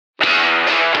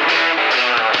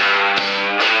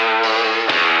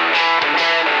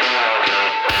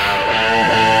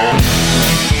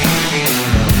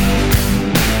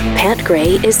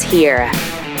Gray is here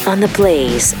on the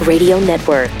Blaze Radio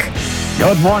Network.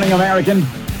 Good morning, American.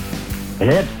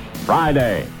 It's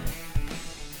Friday.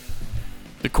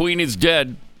 The Queen is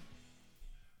dead.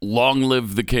 Long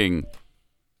live the King.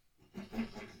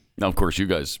 Now, of course, you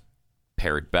guys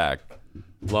parrot back.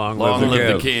 Long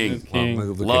live the King.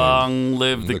 King. Long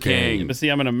live the King. But see,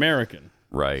 I'm an American.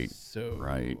 Right.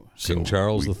 King So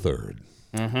Charles III.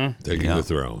 Taking the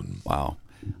throne. Wow.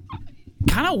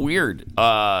 Kind of weird.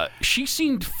 She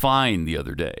seemed fine the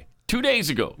other day. 2 days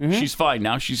ago. She's fine.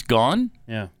 Now she's gone?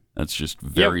 Yeah. That's just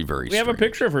very, very strange. We have a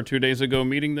picture of her 2 days ago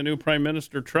meeting the new Prime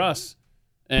Minister Truss.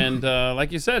 And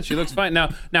like you said, she looks fine. Now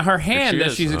her hand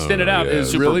that she's extended out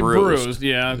is Super really bruised. bruised.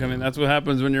 Yeah, I mean, that's what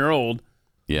happens when you're old.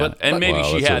 Yeah. And maybe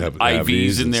she had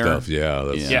IVs in there. Stuff.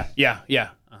 Yeah. Yeah.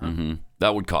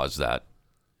 That would cause that.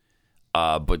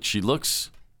 But she looks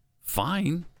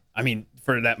fine. I mean,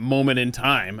 for that moment in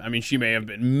time, I mean, she may have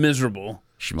been miserable.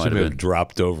 She might have been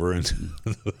dropped over into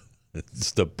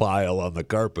just a pile on the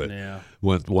carpet. Yeah.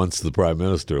 Once the Prime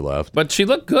Minister left. But she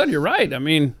looked good. You're right. I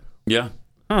mean, yeah.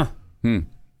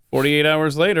 48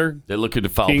 hours later. They look into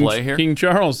foul play here? King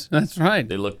Charles. That's right.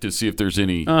 They look to see if there's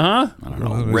any I don't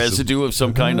know, residue of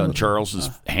some kind on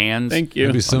Charles's hands. Thank you.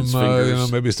 Maybe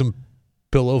some maybe some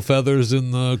pillow feathers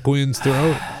in the Queen's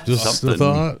throat. Just Something. a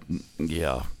thought.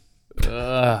 Yeah.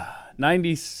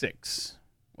 96.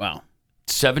 Wow.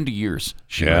 70 years.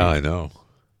 I know.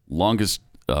 Longest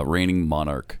reigning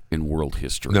monarch in world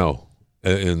history. No.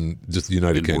 In just the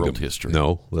United Kingdom. World history.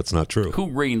 No, that's not true. Who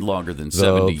reigned longer than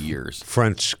 70 years?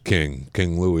 French king,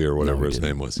 King Louis or whatever his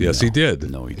name was. Yes, he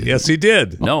did. No, he didn't. Yes, he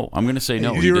did. No, I'm going to say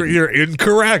no. You're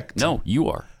incorrect. No, you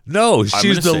are. No,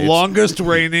 she's the say longest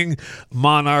reigning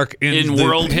monarch in the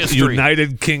world history.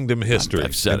 United Kingdom history.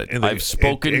 I've said it. I've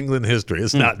spoken. England history.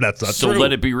 It's not. That's not so true.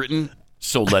 let it be written.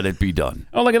 So let it be done.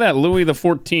 Oh, look at that. Louis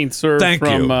XIV served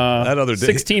from that other day.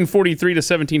 1643 to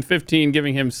 1715,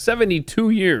 giving him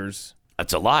 72 years.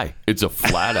 That's a lie. It's a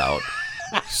flat out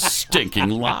stinking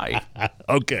lie.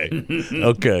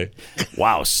 Okay.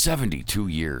 Wow, 72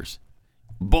 years.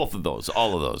 Both of those,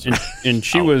 all of those. And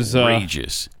she was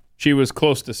outrageous. She was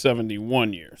close to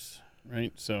 71 years,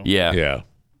 right? So Yeah.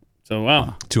 So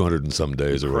wow. 200 and some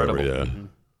days or whatever. Yeah.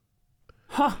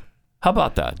 Huh. How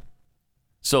about that?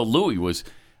 So Louis was,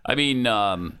 I mean,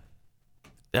 that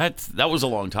was a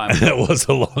long time ago. That was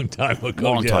a long time ago.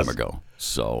 Long time ago.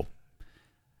 So,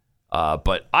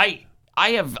 but I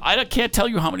can't tell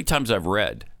you how many times I've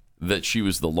read that she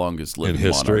was the longest living in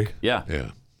history. Monarch.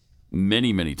 Yeah.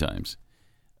 Many, many times.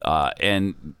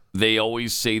 And they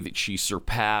always say that she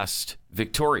surpassed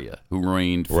Victoria, who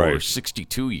reigned for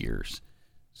 62 years.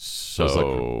 So it was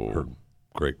like her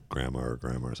great grandma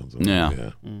or something.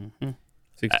 Yeah.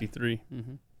 63.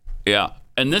 Yeah.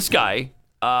 And this guy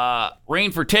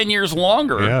reigned for 10 years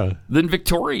longer than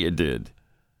Victoria did.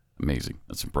 Amazing.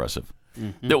 That's impressive.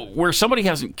 Where somebody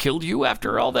hasn't killed you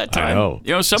after all that time. I know.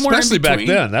 You know, somewhere especially in between,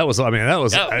 back then. That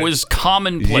was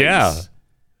commonplace. Yeah.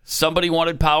 Somebody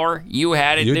wanted power. You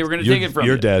had it. They were going to take it from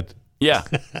you. You're dead. Yeah.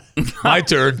 My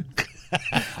turn.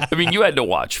 I mean, you had to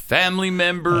watch family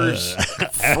members,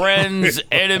 friends,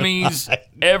 enemies,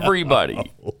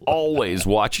 everybody always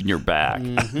watching your back.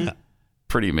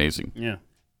 Pretty amazing. Yeah.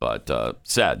 But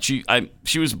sad. She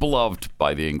was beloved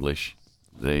by the English.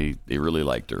 They really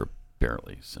liked her,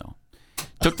 apparently. So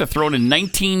took the throne in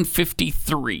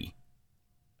 1953.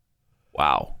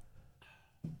 Wow.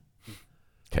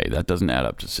 Okay, that doesn't add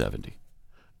up to 70.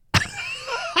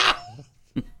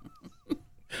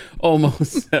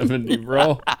 Almost 70,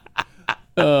 bro.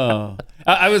 Oh.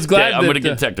 I was glad I'm going to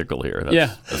get technical here.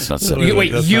 That's not 70.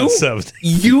 Wait,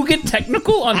 you get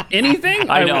technical on anything?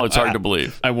 I know, it's hard to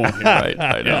believe. I won't. Right,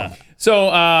 I know. Yeah. So,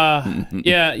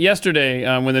 yesterday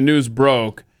when the news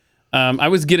broke, I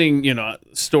was getting,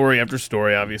 story after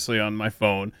story, obviously, on my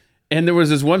phone. And there was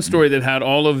this one story that had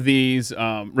all of these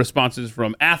responses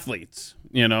from athletes,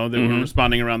 that were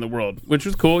responding around the world, which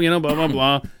was cool, blah, blah,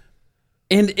 blah.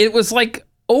 And it was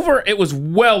it was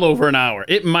well over an hour.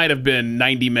 It might have been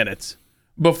 90 minutes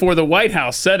before the White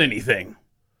House said anything.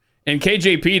 And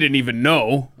KJP didn't even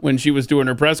know when she was doing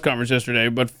her press conference yesterday.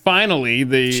 But finally,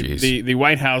 the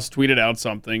White House tweeted out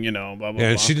something, blah, blah, blah.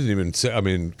 And she didn't even say,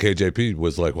 KJP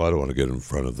was like, well, I don't want to get in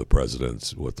front of the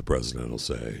president, what the president will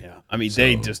say. Yeah,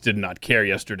 they just did not care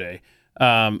yesterday.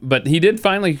 But he did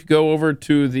finally go over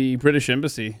to the British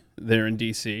Embassy there in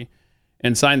D.C.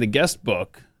 and sign the guest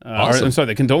book. Awesome.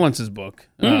 The condolences book.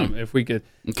 If we could.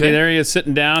 Okay, there he is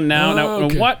sitting down now.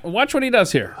 Okay. Watch what he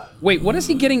does here. Wait, what is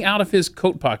he getting out of his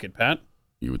coat pocket, Pat?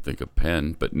 You would think a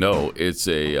pen, but no, it's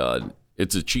a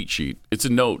cheat sheet. It's a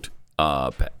note.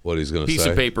 What he's going to say? Piece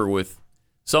of paper with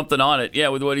something on it. Yeah,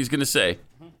 with what he's going to say.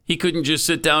 He couldn't just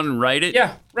sit down and write it?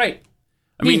 Yeah, right.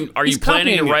 I mean, are you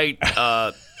planning to copying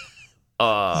write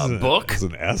a book? It's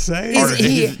an essay?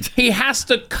 He has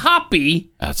to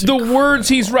copy That's the words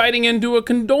he's writing into a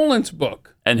condolence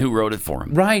book. And who wrote it for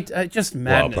him? Right. Just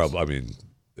madness. Well, probably. I mean,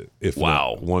 if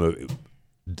not one of,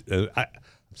 I'm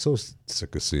so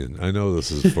sick of seeing. I know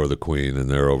this is for the Queen, and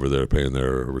they're over there paying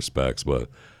their respects, but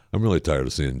I'm really tired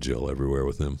of seeing Jill everywhere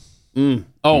with him.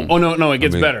 Oh no! It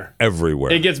gets better.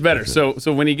 Everywhere. It gets better. So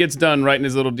when he gets done writing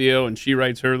his little deal, and she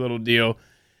writes her little deal,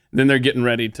 then they're getting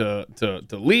ready to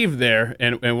leave there.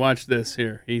 And watch this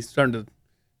here. He's starting to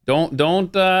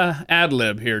don't ad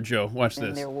lib here, Joe. Watch this.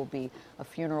 And there will be a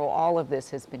funeral. All of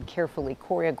this has been carefully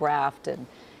choreographed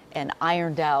and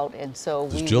ironed out. And so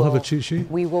Does Jill have a cheat sheet?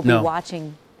 We will be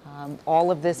watching all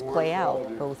of this play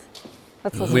out.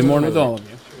 Let's listen. We to mourn her. with all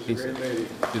of you. She's a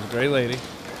great lady.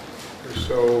 We're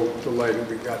so delighted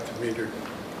we got to meet her.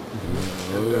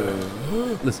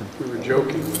 And, Listen. we were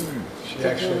joking. She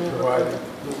actually provided.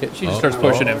 She just starts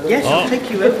pushing him. Yes, I'll take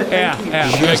you over. Thank you.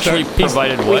 You actually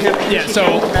provided what? Yeah,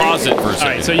 so Pause it for a second. all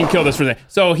right, so you can kill this for a second.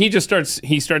 So he starts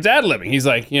ad libbing. He's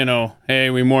like, hey,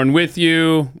 we mourn with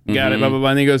you. Got it, blah, blah, blah.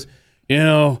 And he goes,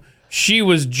 she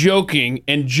was joking.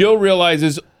 And Jill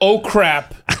realizes, oh,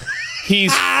 crap.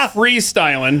 He's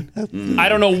freestyling. I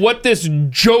don't know what this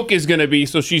joke is going to be.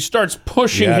 So she starts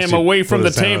pushing him away from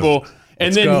the table.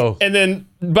 And then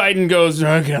Biden goes,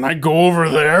 can I go over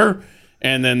there?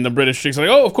 And then the British chick's like,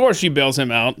 oh, of course. She bails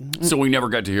him out. So we never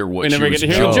got to hear what We she never was get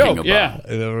to hear the joking joke. about. Yeah. I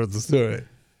never heard the story.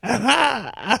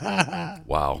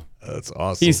 Wow. That's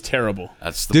awesome. He's terrible.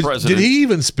 That's the president. Did he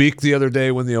even speak the other day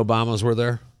when the Obamas were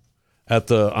there at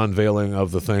the unveiling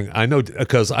of the thing? I know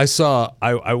because I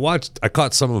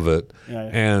caught some of it,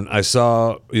 and I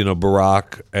saw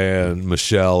Barack and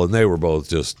Michelle, and they were both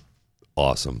just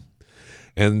awesome.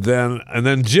 And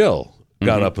then Jill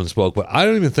got up and spoke, but I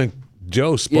don't even think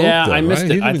Joe spoke. Yeah, then, I missed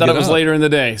right? it. I thought it was later in the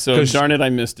day, so darn it, I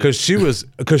missed it.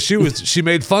 Because she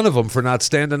made fun of him for not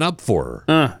standing up for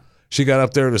her. She got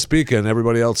up there to speak, and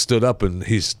everybody else stood up, and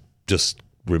he just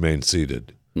remained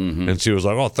seated. Mm-hmm. And she was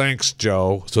like, "Oh, thanks,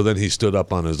 Joe." So then he stood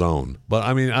up on his own. But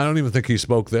I mean, I don't even think he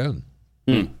spoke then.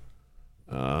 It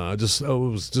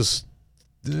was just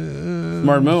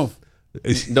Smart move.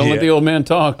 Don't let the old man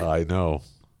talk. I know.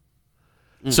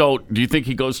 So, do you think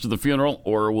he goes to the funeral,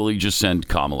 or will he just send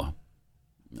Kamala?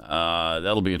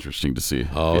 That'll be interesting to see.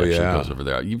 Oh, if he actually yeah. goes over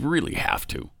there. You really have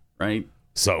to, right?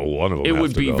 So one of them. It has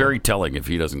would to be go. very telling if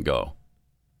he doesn't go,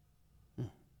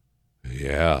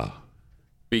 Yeah,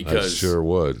 because I sure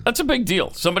would. that's a big deal.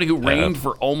 Somebody who reigned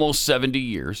for almost 70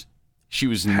 years. She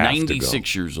was Have to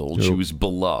 96 years old. She was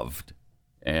beloved,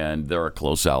 and they're a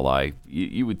close ally.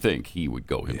 You would think he would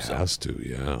go He himself. has to.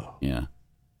 Yeah. Yeah,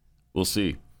 we'll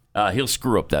see. He'll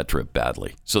screw up that trip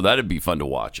badly, so that'd be fun to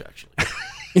watch. Actually,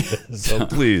 So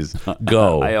please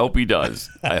go. I hope he does.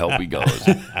 I hope he goes.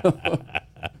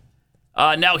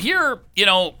 Now here,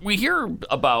 we hear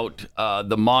about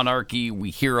the monarchy. We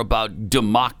hear about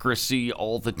democracy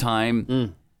all the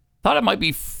time. Thought it might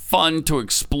be fun to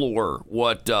explore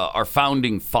what our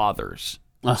founding fathers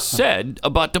said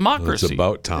about democracy. It's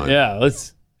about time. Yeah,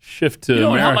 let's shift to And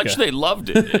America. how much they loved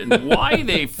it and why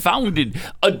they founded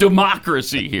a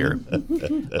democracy here.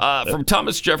 From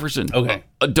Thomas Jefferson. Okay.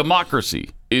 A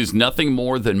democracy is nothing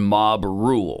more than mob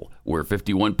rule, where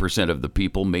 51% of the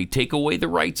people may take away the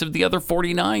rights of the other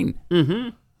 49.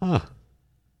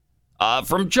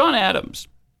 From John Adams.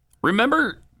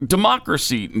 Remember,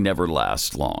 democracy never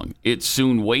lasts long. It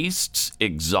soon wastes,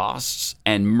 exhausts,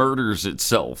 and murders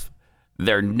itself.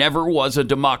 There never was a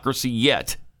democracy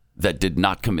yet that did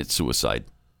not commit suicide.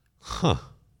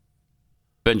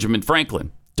 Benjamin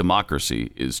Franklin.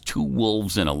 Democracy is two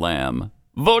wolves and a lamb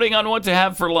voting on what to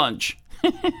have for lunch.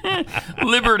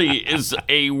 Liberty is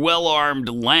a well-armed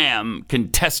lamb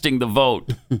contesting the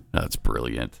vote. That's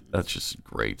brilliant. That's just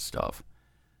great stuff.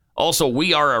 Also,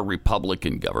 we are a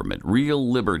republican government. Real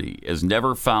liberty is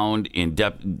never found in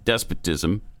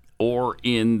despotism or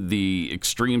in the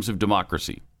extremes of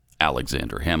democracy.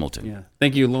 Alexander Hamilton. Yeah.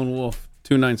 Thank you, Lone Wolf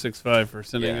 2965, for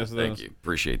sending us those. Thank you.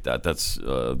 Appreciate that. That's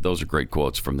those are great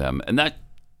quotes from them, and that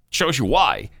shows you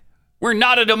why we're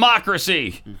not a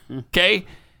democracy. Okay,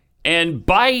 and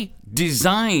by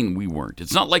design we weren't.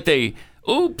 It's not like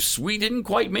we didn't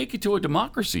quite make it to a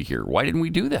democracy here. Why didn't we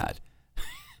do that?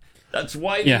 That's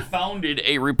why they founded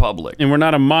a republic. And we're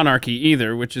not a monarchy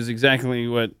either, which is exactly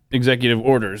what executive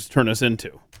orders turn us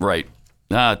into. Right.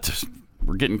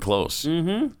 We're getting close.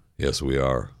 Yes, we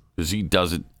are. Because he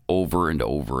does it over and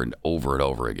over and over and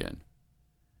over again.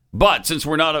 But since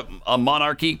we're not a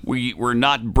monarchy, we're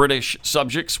not British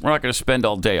subjects, we're not going to spend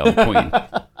all day on the Queen.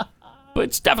 But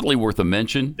it's definitely worth a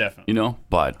mention. Definitely.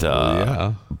 But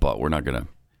but we're not going to.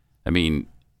 I mean,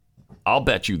 I'll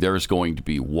bet you there's going to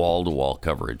be wall-to-wall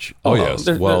coverage. Oh, yes.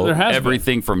 There has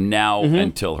everything from now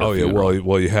until her funeral.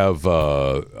 Well, you have,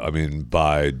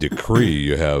 by decree,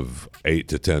 you have 8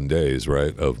 to 10 days,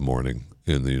 right, of mourning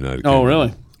in the United Kingdom. Oh,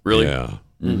 really? Really? Yeah.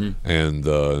 Mm-hmm. And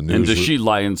news. And does she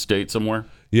lie in state somewhere?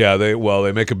 Yeah, they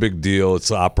make a big deal.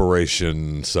 It's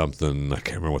Operation something. I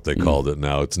can't remember what they called it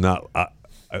now. It's not.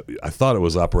 I thought it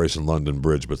was Operation London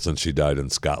Bridge, but since she died in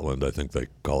Scotland, I think they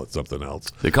call it something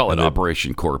else. They call it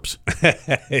Operation Corpse.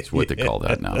 That's what they call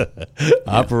that now.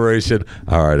 Operation.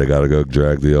 All right, I got to go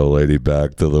drag the old lady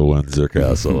back to the Windsor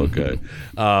Castle. Okay.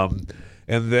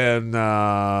 And then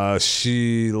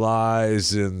she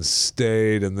lies in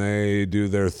state, and they do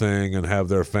their thing and have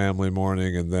their family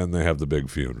mourning, and then they have the big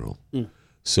funeral.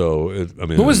 So,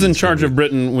 who was in charge of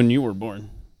Britain when you were born?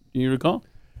 Do you recall?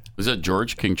 Was that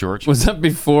George, King George? Was that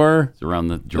before? It's around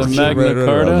the George. The Magna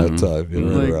Carta? Around that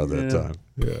time. Around that time.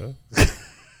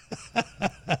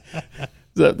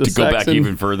 Yeah. To go back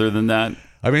even further than that.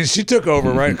 I mean, she took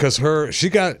over, right? Because she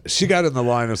got in the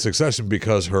line of succession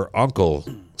because her uncle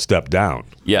stepped down.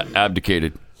 Yeah,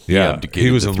 abdicated. Yeah, he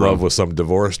was in love with some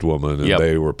divorced woman, and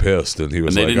they were pissed. And he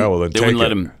was like, "Oh, well, then they wouldn't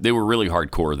let him." They were really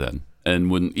hardcore then, and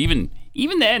wouldn't even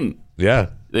then. Yeah,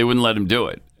 they wouldn't let him do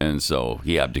it, and so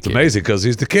he abdicated. It's amazing because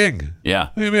he's the king. Yeah,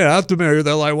 I mean, I have to marry the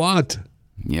hell I want.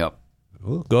 Yep.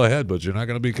 Well, go ahead, but you're not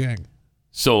going to be king.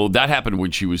 So that happened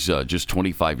when she was just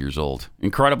 25 years old.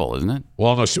 Incredible, isn't it?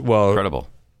 Well, no, incredible.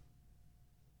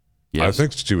 Yes. I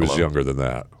think she was younger than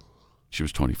that. She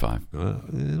was 25. I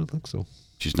don't think so.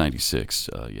 She's 96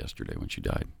 yesterday when she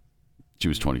died. She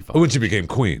was 25. When she became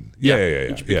queen. Yeah.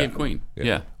 When she became queen.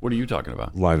 Yeah. What are you talking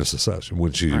about? Line of succession.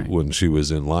 When she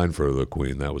was in line for the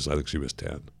queen, I think she was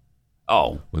 10.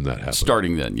 Oh. When that happened.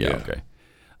 Starting then, okay.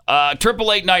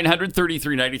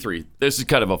 888-900-3393. This is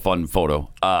kind of a fun photo.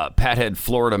 Pathead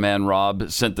Florida man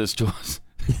Rob sent this to us.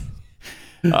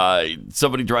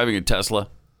 Somebody driving a Tesla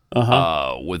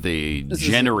with a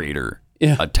generator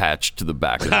attached to the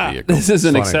back of the vehicle. This is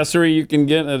an accessory you can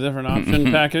get, a different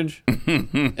option package.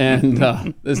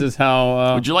 And this is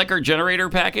how... would you like our generator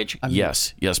package?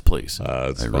 Yes, please.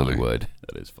 I really would.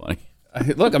 That is funny.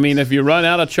 Look, I mean, if you run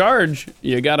out of charge,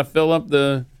 you got to fill up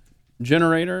the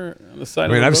generator on the side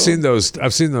of the road.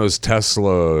 I've seen those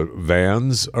Tesla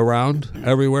vans around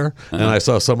everywhere, and I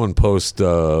saw someone post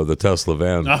the Tesla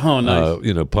van. Oh,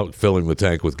 nice. Filling the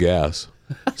tank with gas.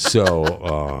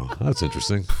 So that's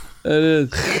interesting. It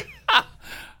is.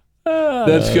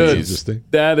 That's good. Interesting.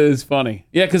 That is funny.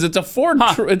 Yeah, because it's a Ford.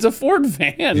 It's a Ford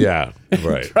van. Yeah,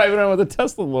 right. Driving around with a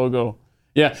Tesla logo.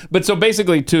 Yeah, but so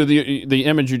basically, to the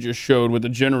image you just showed with the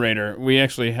generator, we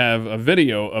actually have a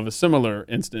video of a similar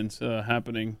instance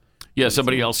happening. Yeah,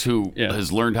 somebody else who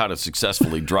has learned how to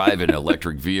successfully drive an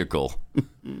electric vehicle.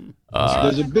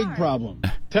 There's a big problem.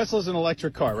 Tesla's an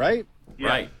electric car, right? Yeah.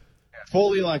 Right.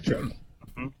 Fully electric.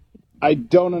 Mm-hmm. I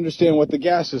don't understand what the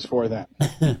gas is for then.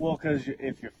 Well, because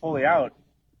if you're fully out,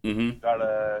 you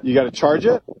gotta charge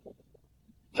it.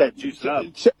 Okay, juice it up.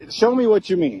 Show me what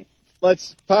you mean.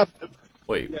 Let's pop.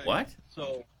 Wait, what?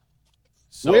 So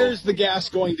where's the gas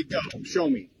going to go? Show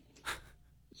me.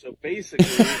 So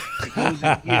basically, it goes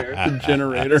in here. The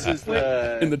generator. This is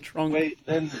in the trunk. Wait,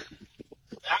 then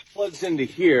that plugs into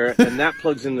here, and that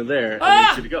plugs into there, and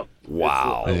it's good to go.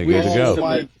 Wow. And you're good to go.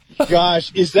 Oh my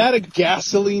gosh, is that a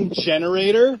gasoline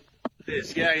generator? It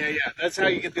is. Yeah. That's how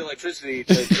you get the electricity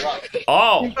to drop.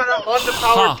 Oh. You got a Honda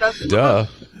powered Tesla. Duh.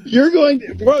 You're going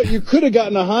to, bro. You could have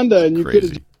gotten a Honda, and you could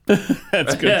have.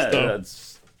 That's good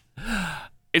stuff.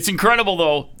 It's incredible,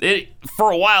 though.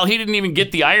 For a while, he didn't even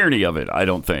get the irony of it, I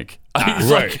don't think.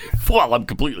 He's like, well, I'm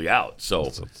completely out,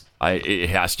 so it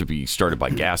has to be started by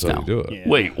gas now. Do it. Yeah.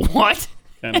 Wait, what?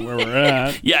 Kind of where we're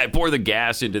at. Yeah, I pour the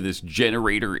gas into this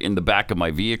generator in the back of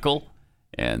my vehicle,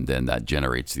 and then that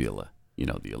generates the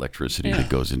electricity that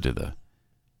goes into the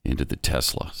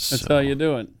Tesla. That's how you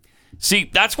do it.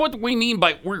 See, that's what we mean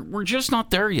by we're just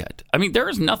not there yet. I mean, there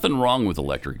is nothing wrong with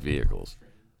electric vehicles.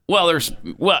 Well,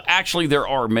 actually, there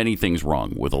are many things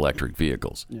wrong with electric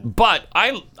vehicles, but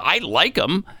I like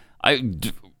them.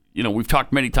 We've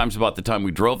talked many times about the time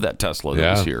we drove that Tesla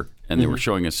that was here, and they were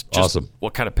showing us just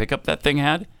what kind of pickup that thing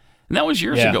had, and that was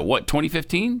years ago. What,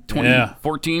 2015,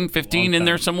 2014, 15, in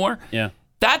there somewhere? Yeah,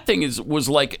 that thing was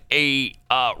like a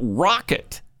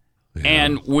rocket,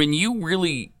 and when you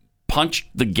really punch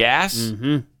the gas,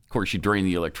 of course, you drain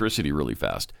the electricity really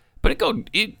fast. But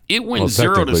it went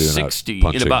 0 to 60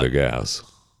 punching in about the gas.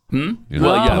 You know,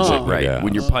 Well, yeah, punching, right. yeah.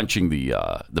 When you're punching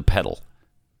the pedal.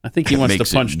 I think he wants to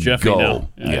Makes punch it Jeffy go. now.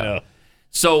 Yeah.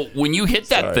 So when you hit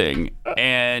that thing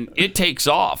and it takes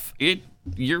off,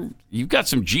 you've got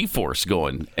some G-force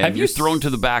going, and you're thrown to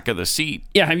the back of the seat.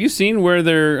 Yeah, have you seen where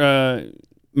they're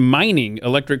mining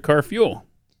electric car fuel?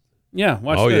 Yeah,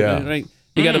 watch that. yeah. Right.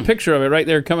 You got a picture of it right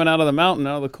there coming out of the mountain,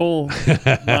 out of the coal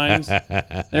mines.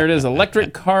 There it is,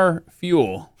 electric car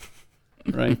fuel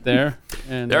right there.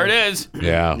 And There it is.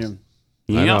 Yeah.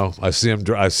 I know. I see him.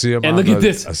 I see him. And look at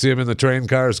this. I see him in the train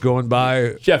cars going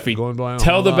by. Jeffy, going by.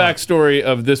 tell the backstory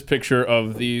of this picture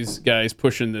of these guys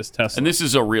pushing this Tesla. And this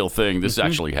is a real thing. This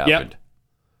actually happened. Yep.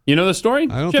 You know the story?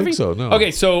 I don't Jeffy? think so, no. Okay,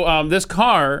 so this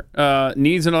car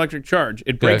needs an electric charge.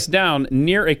 It breaks down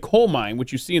near a coal mine,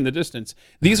 which you see in the distance.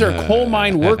 These are coal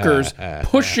mine workers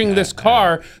pushing this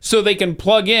car so they can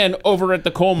plug in over at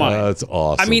the coal mine. That's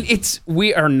awesome. I mean,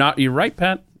 we are not. You're right,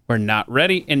 Pat. We're not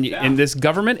ready, and this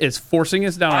government is forcing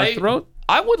us down our throat.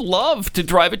 I would love to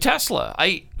drive a Tesla.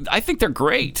 I think they're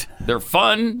great. They're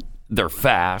fun. They're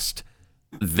fast.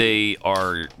 They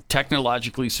are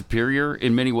technologically superior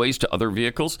in many ways to other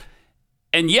vehicles.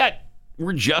 And yet,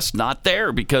 we're just not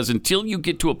there, because until you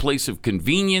get to a place of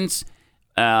convenience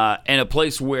and a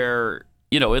place where,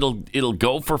 it'll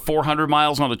go for 400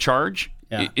 miles on a charge,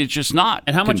 it's just not.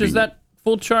 And how much is convenient. that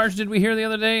full charge? Did we hear the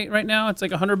other day? Right now, it's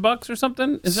like $100 or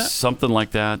something. Is that something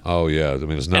like that? Oh yeah. I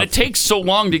mean, it's not. And it takes so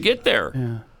long to get there.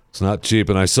 Yeah. It's not cheap.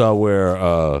 And I saw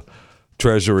where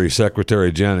Treasury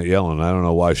Secretary Janet Yellen, I don't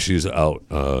know why she's out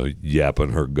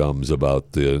yapping her gums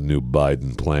about the new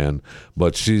Biden plan,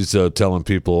 but she's telling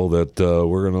people that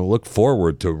we're going to look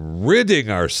forward to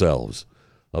ridding ourselves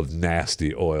of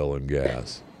nasty oil and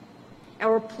gas.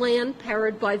 Our plan,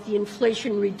 powered by the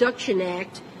Inflation Reduction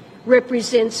Act,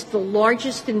 represents the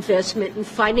largest investment in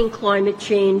fighting climate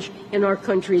change in our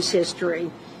country's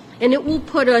history. And it will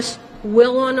put us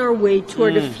well on our way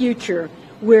toward a future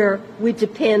where we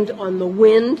depend on the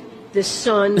wind, the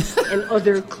sun, and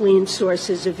other clean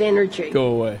sources of energy.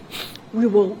 Go away. We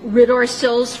will rid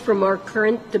ourselves from our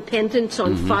current dependence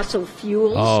on fossil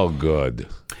fuels. Oh, good.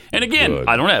 And again, Good.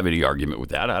 I don't have any argument with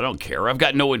that. I don't care. I've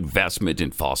got no investment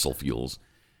in fossil fuels.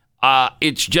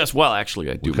 It's just, well, actually,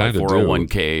 I do my kinda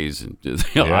 401ks and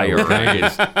the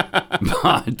IRAs,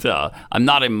 but I'm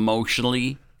not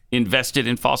emotionally invested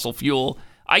in fossil fuel.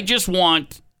 I just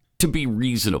want to be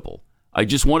reasonable. I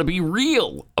just want to be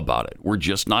real about it. We're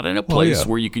just not in a place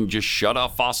where you can just shut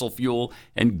off fossil fuel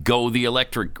and go the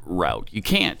electric route. You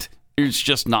can't. It's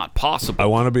just not possible. I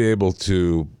want to be able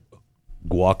to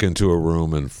walk into a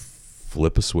room and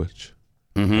flip a switch,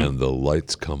 and the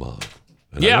lights come on.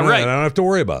 And Yeah, right. I don't have to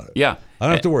worry about it. Yeah. I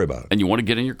don't have to worry about it. And you want to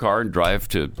get in your car and drive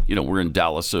to, we're in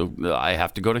Dallas, so I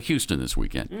have to go to Houston this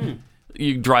weekend.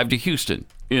 You drive to Houston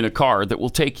in a car that will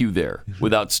take you there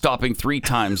without stopping 3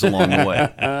 times along the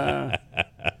way.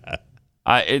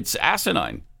 It's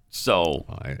asinine. So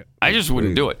I just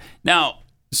wouldn't do it. Now,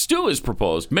 Stu has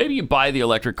proposed, maybe you buy the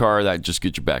electric car, that just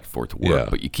gets you back and forth to work,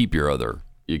 but you keep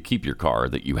your car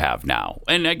that you have now.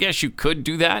 And I guess you could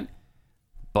do that,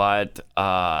 but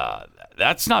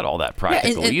that's not all that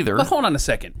practical either. But hold on a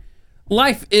second.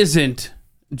 Life isn't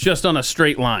just on a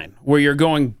straight line where you're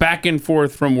going back and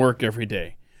forth from work every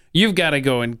day. You've got to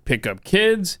go and pick up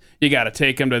kids. You got to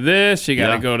take them to this. You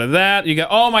got to go to that. You got,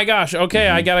 oh my gosh, okay,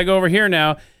 I got to go over here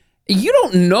now. You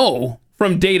don't know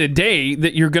from day to day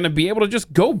that you're going to be able to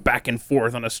just go back and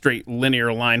forth on a straight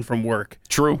linear line from work.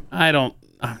 True. I'm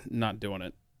not doing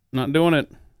it. Not doing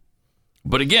it.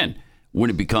 But again, when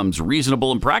it becomes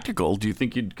reasonable and practical, do you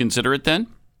think you'd consider it then?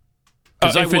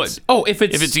 Because I would. If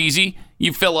it's easy,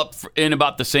 you fill up in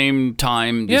about the same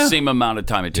time, the same amount of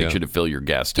time it takes you to fill your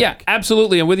gas tank. Yeah,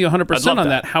 absolutely. I'm with you 100% on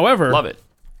that. However, love it.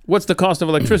 What's the cost of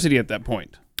electricity at that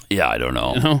point? Yeah, I don't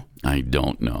know. You know? I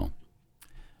don't know.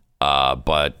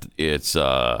 But it's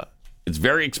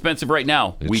very expensive right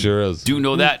now. It sure is. Do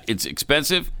know that it's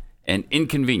expensive and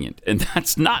inconvenient, and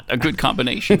that's not a good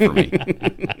combination for me.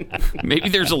 Maybe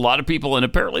there's a lot of people, and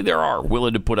apparently there are,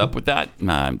 willing to put up with that.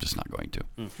 Nah, I'm just not going to.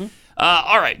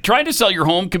 All right, trying to sell your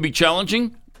home can be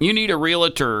challenging. You need a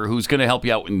realtor who's going to help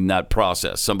you out in that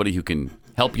process, somebody who can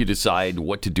help you decide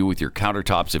what to do with your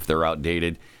countertops if they're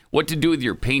outdated, what to do with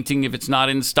your painting if it's not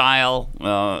in style.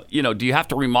 Do you have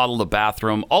to remodel the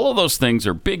bathroom? All of those things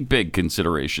are big, big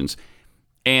considerations.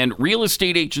 And real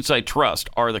estate agents I trust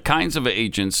are the kinds of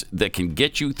agents that can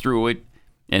get you through it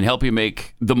and help you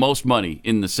make the most money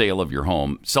in the sale of your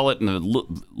home. Sell it in the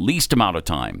least amount of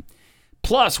time.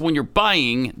 Plus, when you're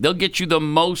buying, they'll get you the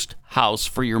most house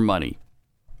for your money.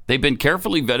 They've been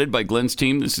carefully vetted by Glenn's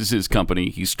team. This is his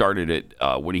company. He started it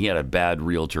when he had a bad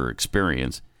realtor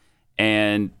experience.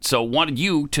 And so wanted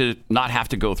you to not have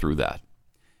to go through that.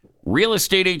 Real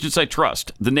Estate Agents I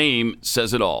Trust. The name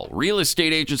says it all.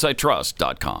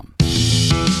 realestateagentsitrust.com.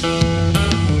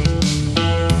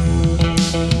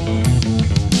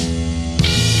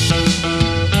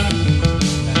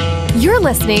 You're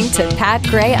listening to Pat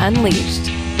Gray Unleashed.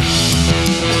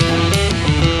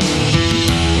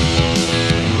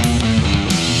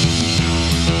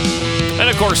 And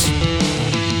of course,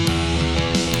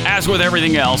 as with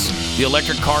everything else, the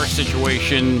electric car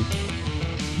situation,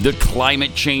 the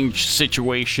climate change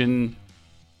situation,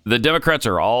 the Democrats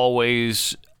are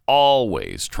always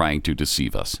trying to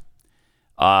deceive us.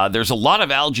 There's a lot of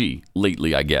algae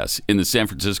lately, I guess, in the San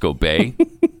Francisco Bay.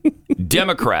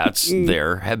 Democrats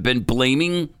there have been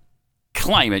blaming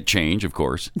climate change, of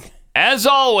course. As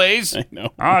always. I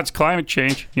know. Oh, it's climate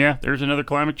change. Yeah, there's another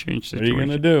climate change situation. What are you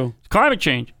going to do? It's climate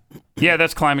change. Yeah,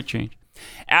 that's climate change.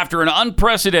 After an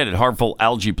unprecedented harmful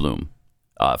algae bloom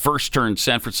first turned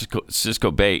San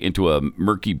Francisco Bay into a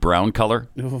murky brown color.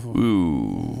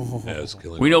 Ooh. Yeah, it's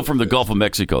killing we know all from the fish. Gulf of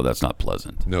Mexico that's not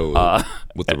pleasant. No,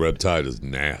 with the red tide is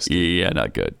nasty. Yeah,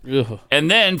 not good.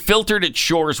 And then filtered its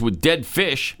shores with dead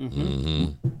fish.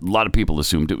 Mm-hmm. A lot of people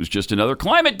assumed it was just another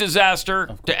climate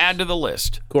disaster to add to the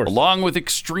list. Of course. Along with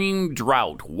extreme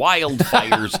drought,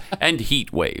 wildfires, and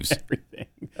heat waves. Everything.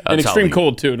 That's And extreme how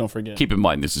cold, too, don't forget. Keep in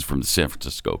mind, this is from the San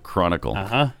Francisco Chronicle.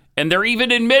 Uh-huh. And they're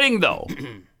even admitting, though,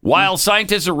 while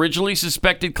scientists originally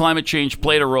suspected climate change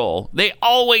played a role, they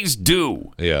always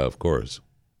do. Yeah, of course.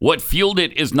 What fueled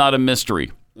it is not a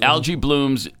mystery. Algae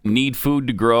blooms need food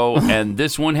to grow, and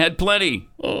this one had plenty.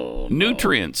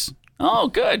 Nutrients. Oh,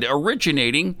 good.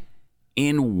 Originating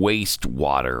in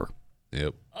wastewater.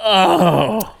 Yep.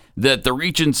 Oh. That the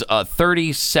region's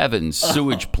 37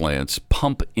 sewage plants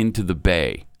pump into the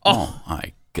bay. Oh,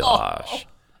 my gosh.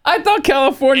 I thought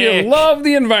California Ick. loved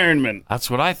the environment.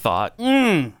 That's what I thought.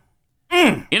 In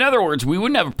other words, we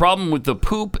wouldn't have a problem with the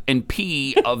poop and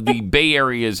pee of the Bay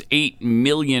Area's 8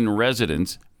 million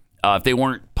residents if they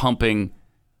weren't pumping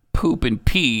poop and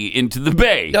pee into the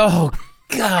bay. Oh,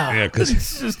 God. Yeah,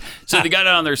 because So they got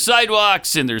it on their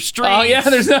sidewalks and their streets. Oh, yeah,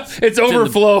 it's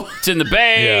overflow. It's in the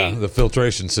bay. yeah, the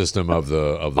filtration system of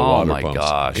the Oh, water my pumps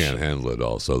gosh. can't handle it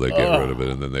all, so they get rid of it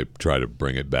and then they try to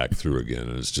bring it back through again,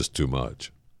 and it's just too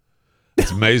much.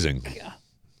 It's amazing.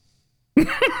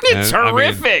 It's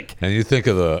horrific. And you think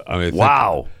of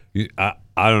Wow.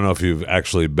 I don't know if you've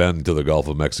actually been to the Gulf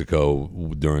of Mexico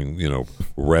during,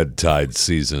 red tide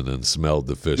season and smelled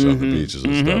the fish on the beaches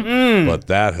and stuff, but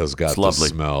that has got to lovely.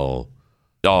 smell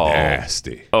Oh.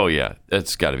 nasty. Oh, yeah.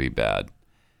 That's got to be bad.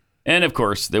 And, of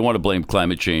course, they want to blame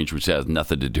climate change, which has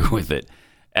nothing to do with it,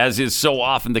 as is so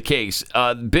often the case.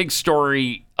 Big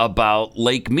story about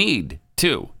Lake Mead,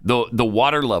 too. The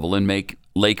water level in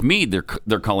Lake Mead,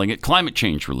 they're calling it climate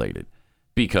change related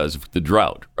because of the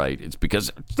drought, right? It's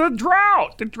because it's the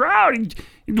drought.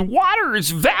 The water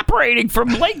is evaporating from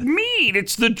Lake Mead.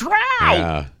 It's the drought.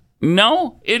 Yeah.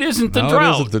 No, it isn't the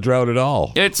drought. It isn't the drought at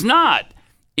all. It's not.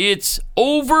 It's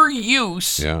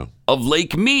overuse of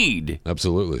Lake Mead.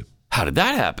 Absolutely. How did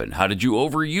that happen? How did you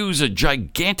overuse a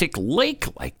gigantic lake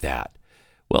like that?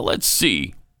 Well, let's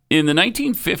see. In the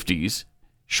 1950s,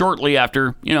 shortly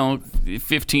after,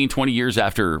 15, 20 years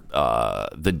after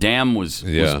the dam was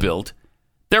built,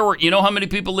 there were, how many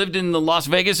people lived in the Las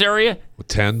Vegas area?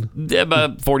 10?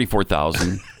 About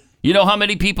 44,000. You know how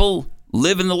many people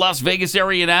live in the Las Vegas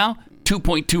area now?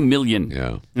 2.2 million.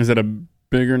 Yeah. Is that a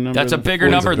bigger number? That's a bigger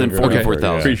number than 44,000.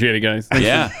 Okay. Appreciate it, guys.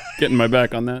 Thanks for getting my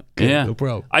back on that. Yeah. No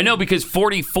problem. I know, because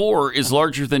 44 is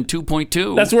larger than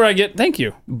 2.2. That's where I get, thank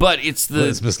you. But it's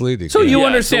it's misleading. So you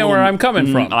understand where I'm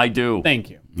coming from. I do. Thank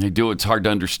you. I do. It's hard to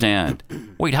understand.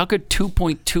 Wait, how could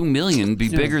 2.2 million be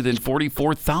bigger than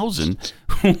 44,000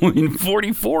 when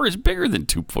 44 is bigger than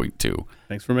 2.2?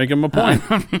 Thanks for making my point.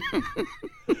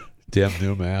 Damn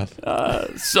new math.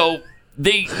 So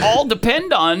they all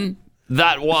depend on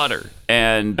that water,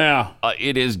 and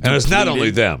it is. And it's not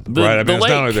only them, right? I mean, it's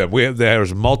not only them.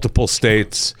 There's multiple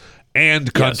states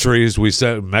and countries. We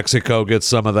said Mexico gets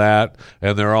some of that,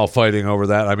 and they're all fighting over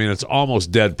that. I mean, it's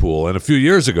almost Deadpool. And a few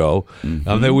years ago,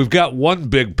 we've got one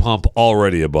big pump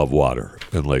already above water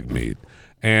in Lake Mead.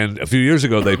 And a few years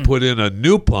ago, they put in a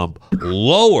new pump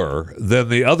lower than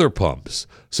the other pumps.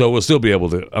 So we'll still be able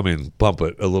to, pump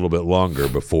it a little bit longer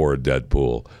before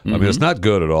Deadpool. I mean, it's not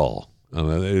good at all. I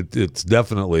mean, it's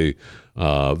definitely,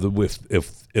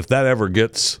 if that ever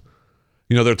gets,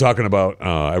 they're talking about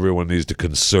everyone needs to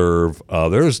conserve.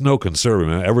 There's no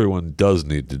conserving. Everyone does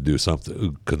need to do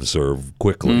something, conserve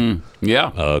quickly.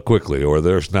 Quickly, or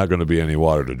there's not going to be any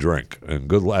water to drink.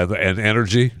 And and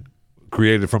energy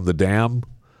created from the dam.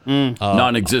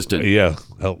 non-existent. Yeah,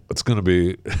 it's going to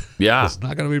be. Yeah, it's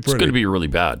not going to be pretty. It's going to be really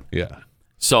bad. Yeah.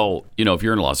 So if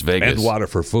you're in Las Vegas, and water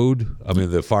for food. I mean,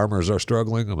 the farmers are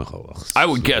struggling. I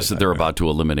would guess that they're about to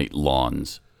eliminate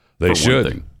lawns. They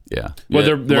should. Yeah.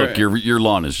 Well, look, your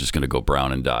lawn is just going to go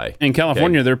brown and die. In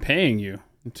California, they're paying you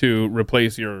to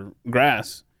replace your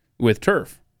grass with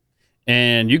turf.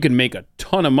 And you can make a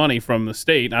ton of money from the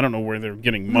state. I don't know where they're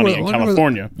getting money in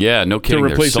California. Yeah, no kidding.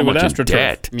 To replace There's so it with much in AstroTurf.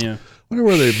 debt. Yeah. I wonder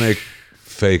where they make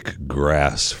fake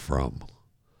grass from.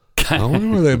 I wonder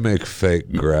where they make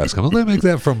fake grass. Don't they make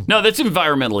that from? No, that's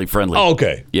environmentally friendly. Oh,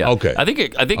 okay. Yeah. Okay. I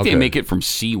think they make it from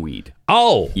seaweed.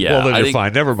 Oh. Yeah. Well, then you're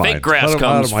fine. Never mind. Fake grass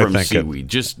comes from thinking? seaweed.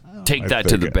 Just take that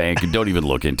to the bank and don't even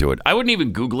look into it. I wouldn't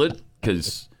even Google it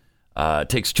because it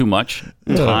takes too much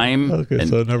time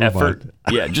and effort. Mind.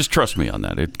 Yeah, just trust me on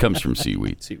that. It comes from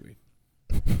seaweed. Seaweed.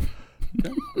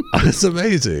 It's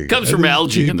amazing. It comes from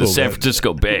algae in the San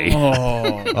Francisco Bay.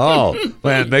 Oh,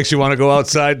 man, it makes you want to go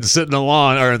outside and sit in the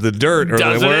lawn or in the dirt or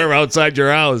wherever outside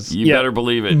your house. You better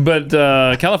believe it. But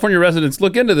California residents,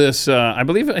 look into this. I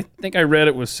think I read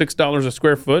it was $6 a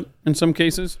square foot in some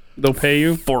cases. They'll pay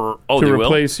you to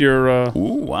replace your.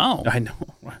 Ooh, wow! I know.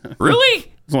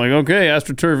 Really? It's like, okay,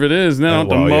 AstroTurf it is. Now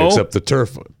well, to mow. Except the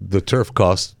turf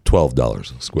costs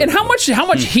 $12 a square. And how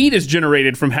much heat is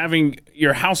generated from having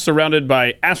your house surrounded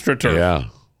by AstroTurf? Yeah.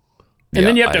 And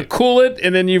then you have to cool it,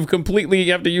 and then you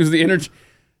have to use the energy.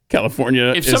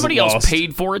 California. If somebody else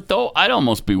paid for it, though, I'd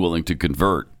almost be willing to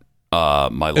convert my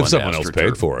lawn. If someone else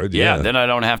paid for it, yeah. Then I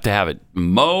don't have to have it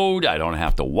mowed. I don't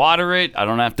have to water it. I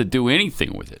don't have to do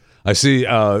anything with it. I see.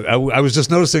 I was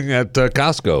just noticing at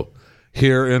Costco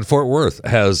here in Fort Worth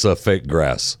has fake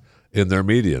grass in their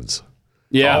medians.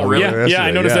 Yeah,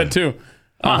 I noticed that too.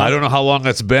 I don't know how long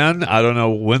it's been. I don't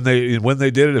know when they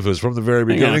did it. If it was from the very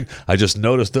beginning, I just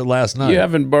noticed it last night. You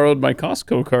haven't borrowed my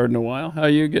Costco card in a while. How are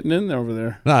you getting in there over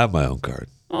there? No, I have my own card.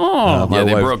 Oh,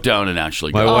 they broke down and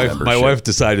actually got membership. My wife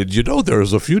decided,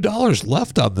 there's a few dollars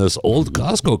left on this old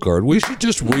Costco card. We should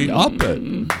just re-up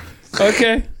it.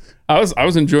 Okay, I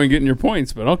was enjoying getting your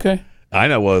points, but okay. I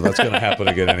know. Well, that's going to happen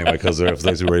again anyway because if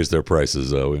they raise their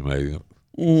prices, we may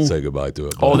say goodbye to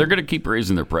it. But, they're going to keep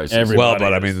raising their prices. Well,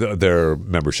 but I mean, their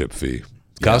membership fee.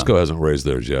 Costco hasn't raised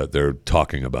theirs yet. They're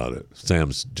talking about it.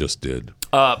 Sam's just did.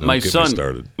 My son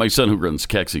who runs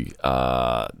Kexi,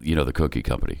 the cookie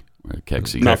company,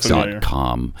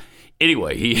 Kexi.com.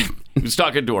 Anyway, he was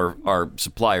talking to our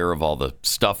supplier of all the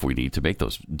stuff we need to make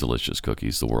those delicious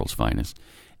cookies, the world's finest.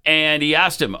 And he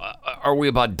asked him, are we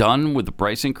about done with the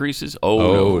price increases?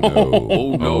 No,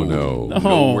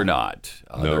 we're not.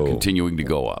 They're continuing to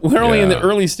go up. We're only in the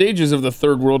early stages of the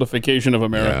third worldification of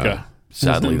America. Yeah.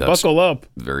 Sadly, that's buckle up.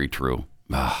 Very true.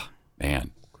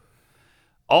 Man.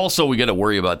 Also, we got to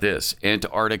worry about this.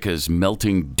 Antarctica's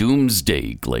melting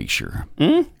doomsday glacier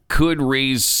could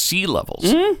raise sea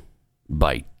levels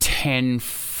by 10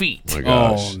 feet. Oh, my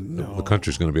gosh. No. The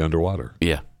country's going to be underwater.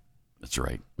 Yeah. That's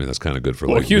right. I mean, that's kind of good for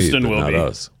Houston me, but will not be.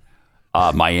 us.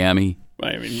 Miami,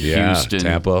 Houston,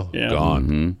 Tampa, gone.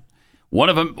 Mm-hmm.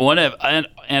 One of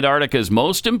Antarctica's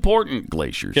most important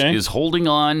glaciers is holding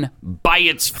on by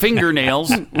its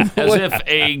fingernails, as if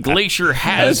a glacier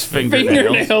has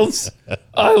fingernails.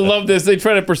 I love this. They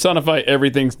try to personify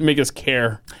everything to make us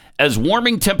care. As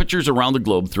warming temperatures around the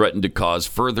globe threaten to cause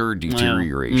further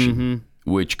deterioration,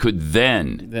 which could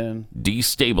then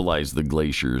destabilize the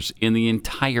glaciers in the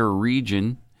entire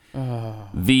region.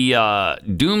 The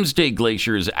Doomsday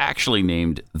Glacier is actually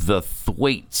named the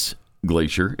Thwaites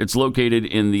Glacier. It's located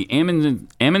in the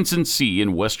Amundsen Sea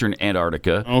in western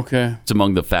Antarctica. Okay. It's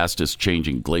among the fastest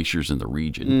changing glaciers in the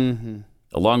region.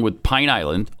 Along with Pine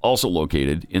Island, also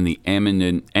located in the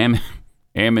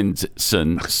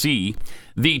Amundsen Sea.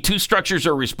 The two structures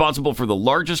are responsible for the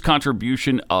largest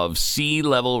contribution of sea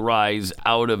level rise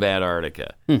out of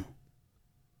Antarctica.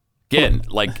 Again,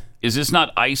 is this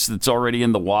not ice that's already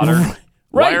in the water?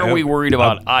 Right. Why are we worried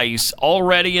about ice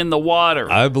already in the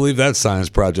water? I believe that science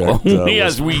project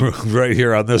right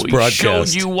here on this broadcast. We showed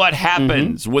you what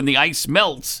happens when the ice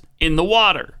melts in the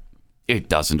water. It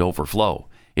doesn't overflow.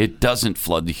 It doesn't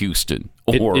flood Houston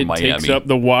or Miami. It takes up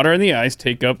the water and the ice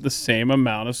take up the same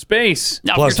amount of space.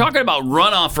 Now, if you're talking about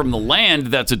runoff from the land,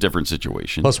 that's a different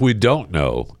situation. Plus, we don't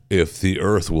know if the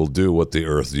Earth will do what the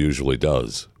Earth usually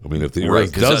does. I mean, if the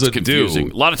Earth doesn't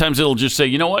a lot of times it'll just say,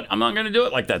 you know what? I'm not going to do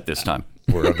it like that this time.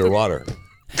 We're underwater.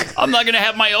 I'm not going to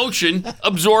have my ocean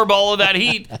absorb all of that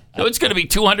heat. So it's going to be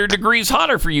 200 degrees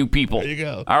hotter for you people. There you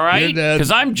go. All right?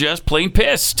 Because I'm just plain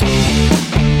pissed.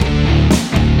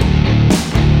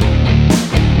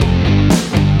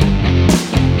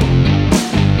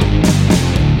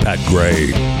 Pat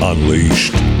Gray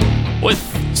Unleashed.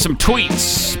 With Some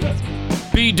tweets.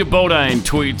 B. DeBodine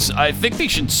tweets, I think they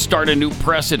should start a new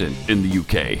precedent in the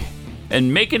UK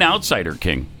and make an outsider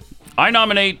king. I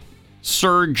nominate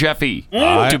Sir Jeffy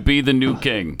to be the new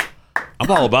king. I'm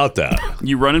all about that.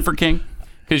 You running for king?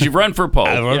 Because you've run for Pope.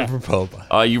 I run for Pope.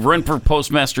 You've run for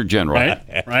Postmaster General.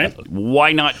 Right?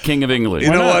 Why not King of England?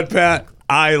 You know what, Pat?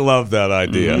 I love that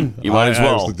idea. You might as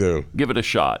well do. Give it a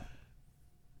shot.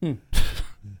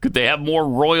 Could they have more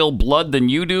royal blood than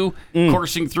you do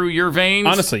coursing through your veins?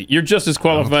 Honestly, you're just as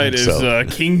qualified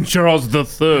as King Charles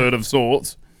III of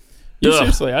sorts.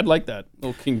 Seriously, I'd like that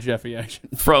little King Jeffy action.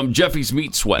 From Jeffy's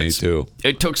Meat Sweats. Me too.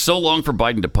 It took so long for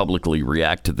Biden to publicly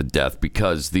react to the death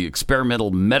because the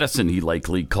experimental medicine he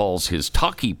likely calls his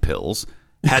talkie pills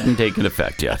hadn't taken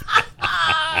effect yet.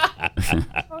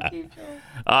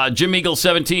 Jim Eagle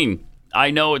 17. I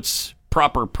know it's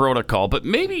proper protocol, but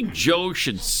maybe Joe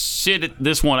should sit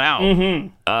this one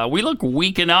out. We look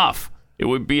weak enough. It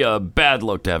would be a bad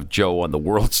look to have Joe on the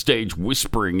world stage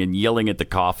whispering and yelling at the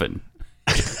coffin.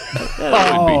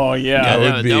 That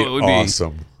would be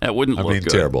awesome. That wouldn't look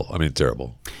good.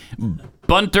 Terrible.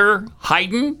 Bunter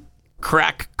Hayden,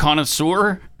 crack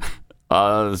connoisseur,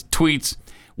 tweets,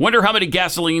 wonder how many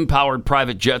gasoline-powered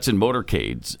private jets and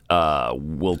motorcades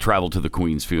will travel to the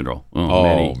Queen's funeral.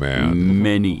 Many, man.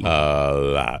 Many. A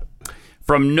lot.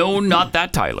 From No Not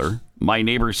That Tyler, my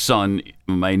neighbor's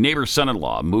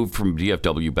son-in-law moved from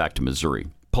DFW back to Missouri.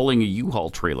 Pulling a U-Haul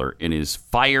trailer in his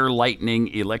fire lightning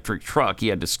electric truck, he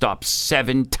had to stop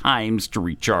 7 times to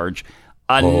recharge.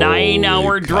 A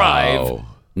 9-hour drive.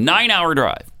 9-hour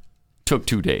drive. Took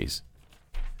 2 days.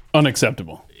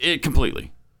 Unacceptable.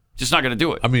 Completely. Just not going to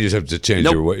do it. I mean, you just have to change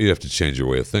your way. You have to change your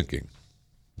way of thinking.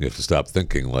 You have to stop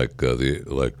thinking I could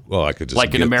just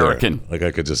like an American. There. Like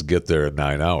I could just get there in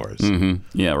 9 hours.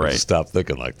 Mm-hmm. Yeah, right. Stop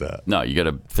thinking like that. No, you got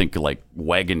to think like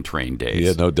wagon train days.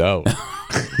 Yeah, no doubt.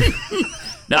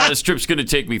 Now this trip's going to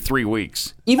take me 3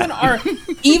 weeks. Even our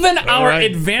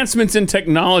advancements in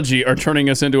technology are turning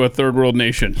us into a third world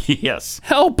nation. Yes.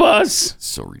 Help us.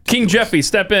 So ridiculous. King Jeffy,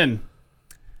 step in.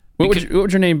 What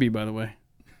would your name be, by the way?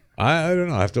 I don't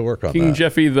know. I have to work on King that.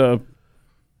 Jeffy the...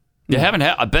 They haven't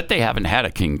had. I bet they haven't had a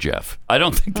King Jeff. I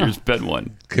don't think there's been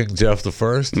one. King Jeff the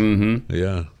First. Mm-hmm.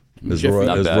 Yeah. Is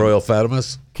Royal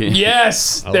Fatimus?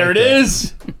 Yes, there it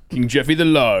is. King Jeffy the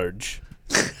Large.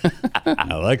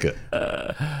 I like it.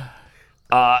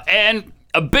 And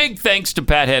a big thanks to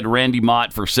Pathead Randy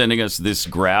Mott for sending us this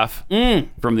graph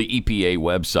from the EPA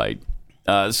website.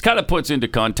 This kind of puts into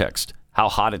context how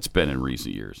hot it's been in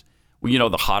recent years. Well,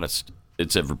 the hottest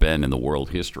it's ever been in the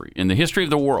world history. In the history of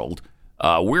the world,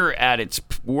 we're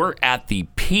at the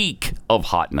peak of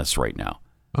hotness right now.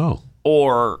 Oh,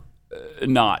 or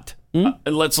not.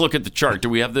 Let's look at the chart. Do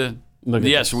we have the?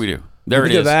 Yes, we do. There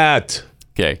it is. Look at that.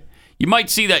 Okay. You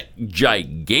might see that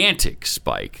gigantic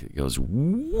spike. It goes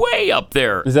way up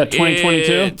there. Is that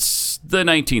 2022? It's the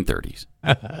 1930s.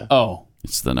 Oh.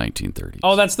 It's the 1930s.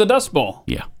 Oh, that's the Dust Bowl.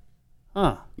 Yeah.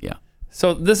 Huh. Yeah.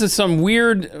 So this is some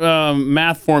weird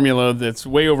math formula that's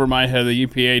way over my head the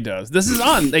EPA does. This is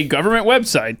on a government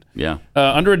website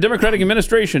under a Democratic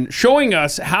administration showing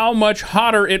us how much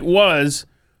hotter it was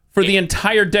for the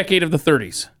entire decade of the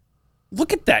 30s.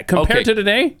 Look at that compared to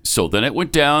today. So then it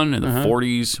went down in the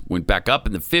 40s, went back up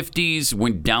in the 50s,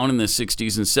 went down in the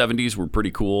 60s and 70s. Were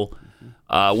pretty cool.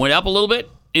 Went up a little bit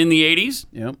in the 80s.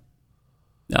 Yep.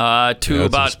 To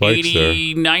about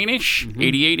 89-ish,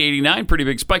 88, 89, pretty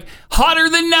big spike. Hotter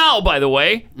than now, by the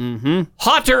way.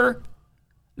 Hotter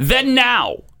than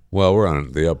now. Well, we're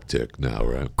on the uptick now,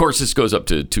 right? Of course, this goes up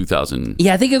to 2000.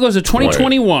 Yeah, I think it goes to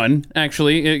 2021,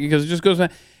 actually, because it just goes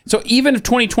back. So even if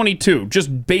 2022,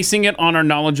 just basing it on our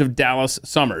knowledge of Dallas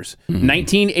summers,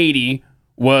 1980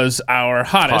 was our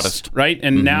hottest, right?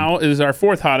 And now is our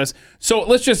fourth hottest. So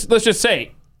let's just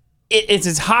say it's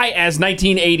as high as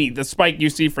 1980, the spike you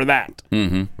see for that.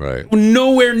 Right.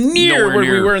 Nowhere near where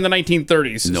we were in the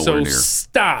 1930s. Nowhere near.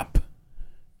 Stop.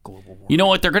 You know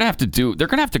what they're going to have to do? They're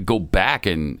going to have to go back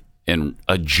and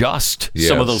adjust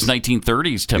some of those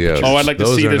 1930s temperatures. Yes. Oh, I'd like to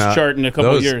see this chart in a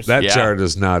couple of years. That chart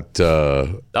is not That's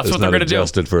what they're going to do.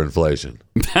 Adjusted for inflation.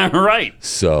 Right.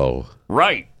 So.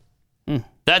 Right.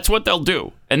 That's what they'll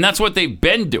do. And that's what they've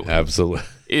been doing. Absolutely.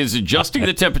 Is adjusting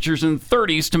the temperatures in the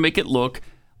 30s to make it look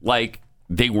like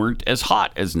they weren't as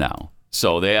hot as now.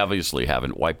 So they obviously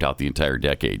haven't wiped out the entire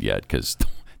decade yet because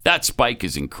that spike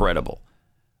is incredible.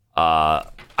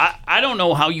 I don't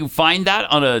know how you find that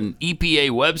on an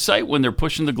EPA website when they're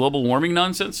pushing the global warming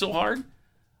nonsense so hard.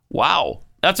 Wow.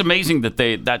 That's amazing that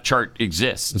that chart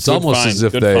exists. It's almost as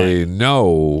if they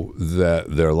know that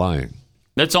they're lying.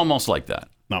 It's almost like that.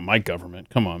 Not my government.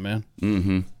 Come on, man.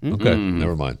 Mm-hmm. Okay,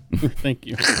 never mind. Thank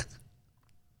you.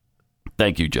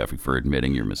 Thank you, Jeffrey, for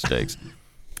admitting your mistakes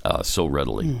so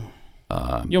readily.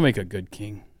 You'll make a good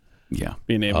king. Yeah.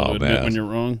 Being able to admit when you're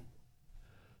wrong.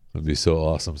 It'd be so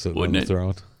awesome sitting on the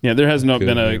throne. Yeah, there has not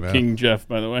been a King Jeff,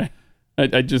 by the way.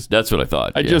 I just That's what I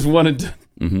thought. I just wanted to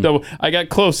double. I got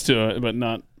close to it, but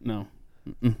no.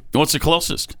 What's the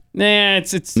closest? Nah,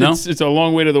 it's a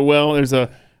long way to the well. There's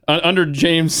under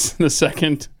James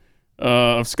II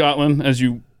of Scotland, as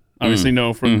you obviously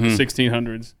know from the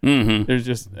 1600s. There's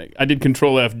just I did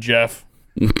Control F Jeff,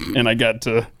 and I got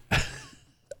to.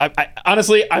 I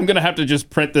honestly, I'm gonna have to just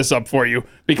print this up for you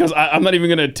because I'm not even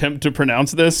gonna attempt to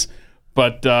pronounce this.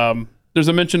 But there's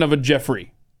a mention of a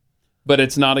Jeffrey, but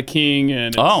it's not a king.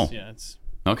 And it's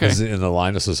okay. Is it in the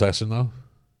line of succession though?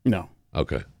 No.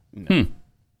 Okay.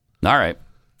 All right.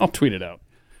 I'll tweet it out.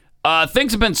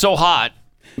 Things have been so hot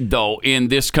though in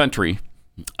this country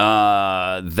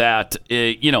that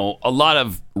a lot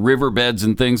of riverbeds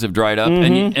and things have dried up,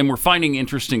 and we're finding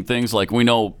interesting things. Like we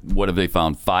know, what have they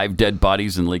found? 5 dead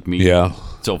bodies in Lake Mead. Yeah.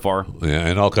 So far. Yeah,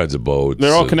 and all kinds of boats.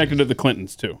 They're all connected to the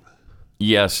Clintons too.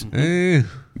 Yes. What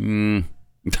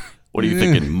are you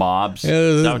thinking? Mobs?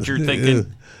 Is that what you're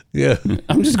thinking? Yeah.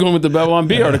 I'm just going with the Babylon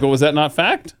Bee article. Was that not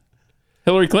fact?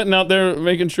 Hillary Clinton out there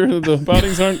making sure that the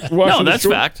bodies aren't washing. No, that's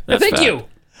fact. That's Thank fact. you.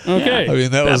 Okay. I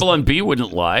mean, Babylon Bee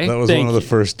wouldn't lie. That was one of the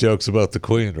first jokes about the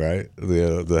Queen, right?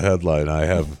 The headline. I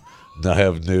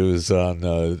have news on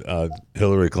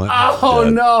Hillary Clinton. Oh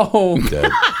dead. no.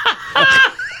 Dead.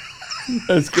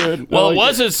 That's good. Well, it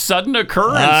was a sudden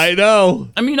occurrence. I know.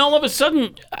 I mean, all of a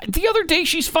sudden, the other day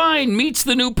she's fine, meets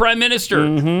the new prime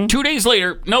minister. 2 days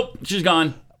later, nope, she's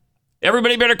gone.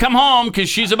 Everybody better come home because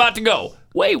she's about to go.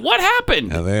 Wait, what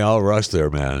happened? And they all rushed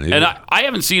there, man. And I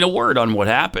haven't seen a word on what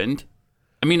happened.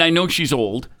 I mean, I know she's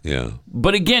old. Yeah.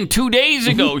 But again, 2 days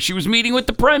ago, she was meeting with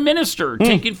the prime minister,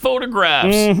 taking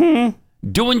photographs,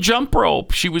 doing jump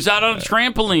rope. She was out on a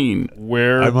trampoline.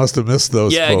 Where? I must have missed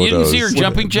those Yeah, photos. you didn't see her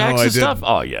jumping jacks No, I and stuff?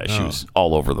 didn't. Oh, yeah, she was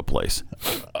all over the place.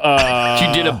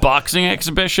 She did a boxing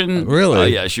exhibition. Really? Oh,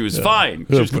 yeah, she was fine.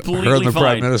 She was completely Her and the fine.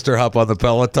 prime minister hop on the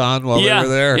Peloton while they were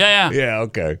there? Yeah. Yeah,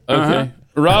 okay. Okay.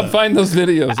 Rob, find those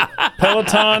videos.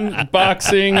 Peloton,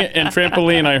 boxing, and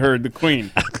trampoline. I heard the Queen.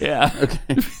 Yeah.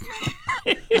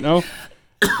 Okay. No.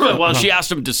 Well, she asked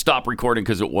him to stop recording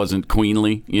because it wasn't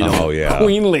queenly. You know. Oh, yeah.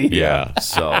 Queenly. Yeah.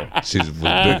 So she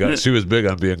was big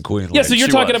on being queenly. Yeah, so you're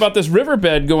She talking was. about this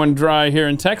riverbed going dry here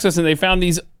in Texas, and they found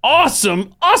these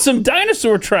awesome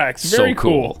dinosaur tracks. Very so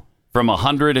cool. From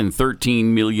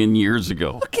 113 million years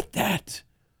ago. Look at that.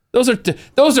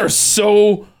 Those are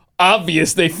so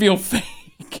obvious. They feel fake.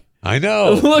 I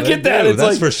know. Look at that. It's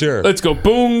That's like, for sure. Let's go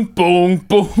boom, boom,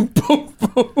 boom, boom,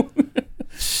 boom.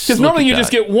 Because normally you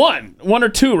just get one or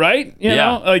two, right? You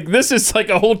know, like this is like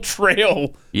a whole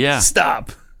trail. Yeah.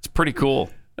 Stop. It's pretty cool.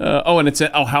 And it's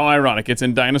how ironic. It's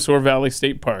in Dinosaur Valley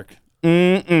State Park.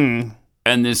 And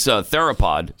this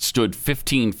theropod stood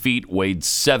 15 feet, weighed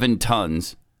 7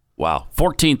 tons. Wow.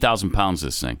 14,000 pounds,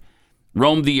 this thing.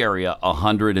 Roamed the area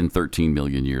 113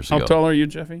 million years ago. How tall are you,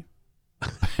 Jeffy?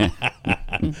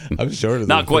 I'm shorter than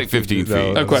Not quite 15 feet.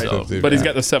 No, Not quite. So, But he's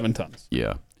got the 7 tons.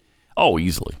 Yeah. Oh,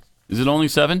 easily. Is it only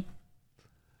 7?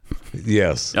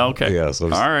 Yes. Okay. Yes. All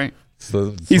right.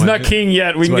 So He's not king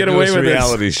yet. We can get away with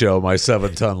reality show, My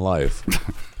 7-Ton Life.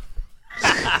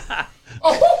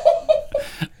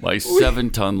 My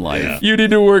 7-ton life. this. You need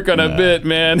to work on a bit,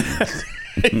 man.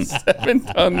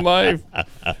 7-ton life.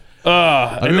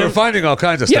 I mean, we're finding all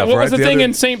kinds of Yeah, stuff, what right? was the thing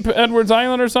in St. Edward's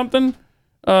Island or something?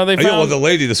 They found... Yeah, well, the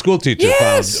lady, the school teacher,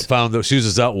 Yes! found that she was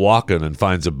just out walking and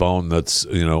finds a bone that's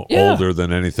older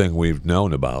than anything we've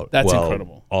known about. That's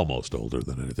incredible. Almost older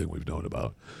than anything we've known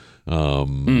about.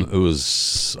 It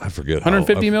was, I forget,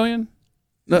 150 million?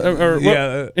 Or what?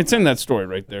 Yeah, it's in that story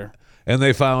right there. And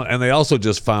they also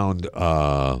just found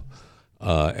a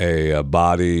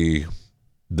body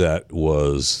that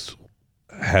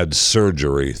had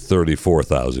surgery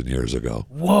 34,000 years ago.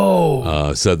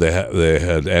 Whoa! Said they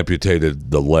had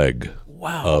amputated the leg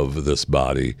of this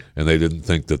body, and they didn't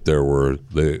think that there were.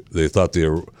 They thought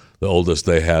the oldest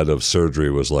they had of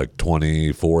surgery was like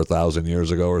 24,000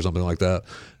 years ago or something like that,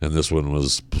 and this one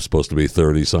was supposed to be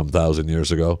 30-some thousand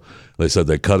years ago. They said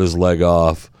they cut his leg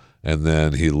off, and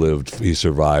then he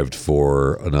survived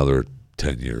for another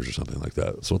 10 years or something like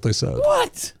that. That's what they said.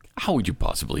 What? How would you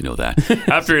possibly know that?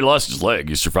 After he lost his leg,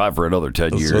 he survived for another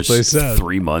 10 years. That's what they said.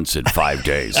 3 months and 5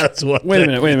 days. That's what. Wait a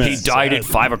minute. He died at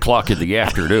 5 o'clock in the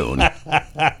afternoon.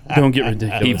 Don't get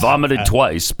ridiculous. He vomited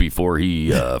twice before he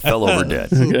fell over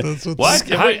dead. What?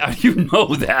 How you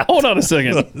know that? Hold on a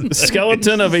second. The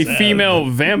skeleton of a female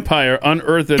vampire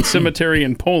unearthed at cemetery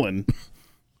in Poland.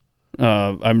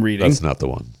 I'm reading. That's not the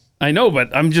one. I know, but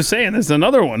I'm just saying there's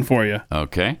another one for you.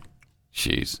 Okay.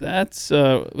 Jeez. That's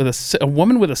with a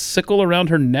woman with a sickle around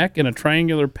her neck and a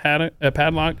triangular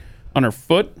padlock on her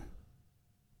foot.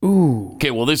 Ooh. Okay,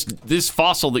 well, this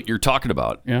fossil that you're talking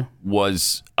about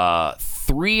was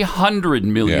 300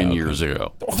 million years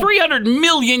ago. 300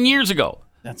 million years ago.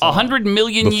 That's 100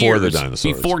 million before years the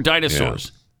dinosaurs. before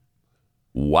dinosaurs.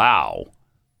 Yeah. Wow.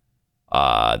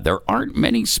 There aren't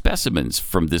many specimens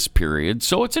from this period,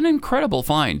 so it's an incredible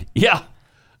find. Yeah,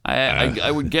 I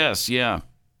would guess, yeah.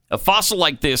 A fossil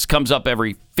like this comes up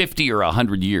every 50 or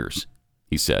 100 years,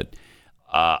 he said.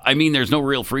 I mean, there's no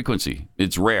real frequency.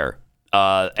 It's rare.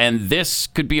 And this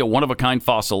could be a one-of-a-kind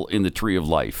fossil in the tree of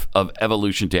life, of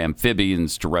evolution to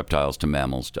amphibians, to reptiles, to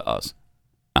mammals, to us.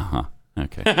 Uh-huh.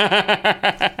 Okay.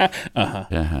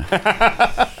 Uh-huh.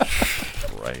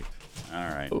 Right.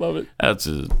 All right. I love it. That's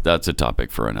a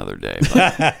topic for another day.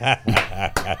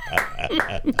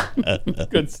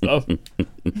 Good stuff.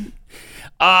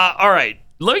 All right.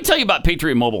 Let me tell you about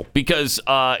Patriot Mobile, because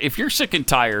if you're sick and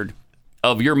tired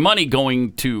of your money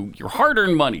going to your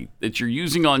hard-earned money that you're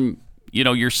using on,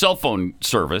 your cell phone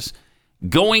service,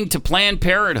 going to Planned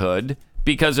Parenthood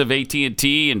because of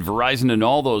AT&T and Verizon and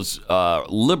all those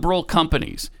liberal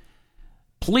companies,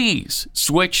 please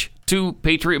switch to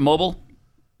Patriot Mobile.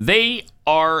 They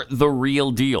are the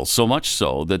real deal, so much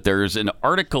so that there's an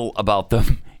article about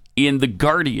them in The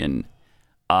Guardian.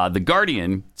 The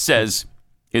Guardian says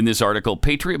in this article,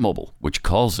 Patriot Mobile, which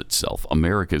calls itself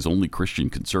America's only Christian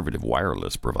conservative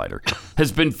wireless provider,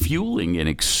 has been fueling an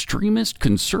extremist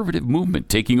conservative movement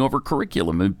taking over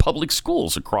curriculum in public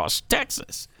schools across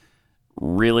Texas.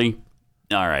 Really?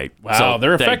 All right. Wow, So,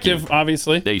 they're thank effective, you.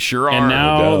 obviously. They sure are. And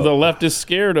now the left is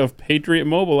scared of Patriot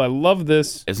Mobile. I love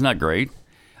this. Isn't that great?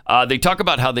 They talk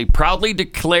about how they proudly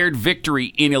declared victory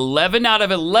in 11 out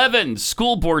of 11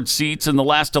 school board seats in the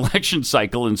last election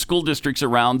cycle in school districts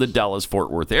around the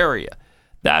Dallas-Fort Worth area.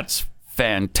 That's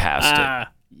fantastic.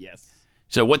 Yes.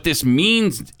 So what this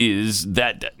means is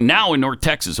that now in North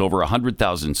Texas, over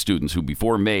 100,000 students who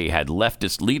before May had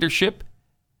leftist leadership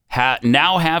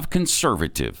now have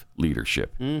conservative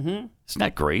leadership. Mm-hmm. Isn't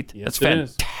that great? Yes,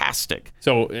 That's fantastic.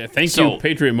 So thank you,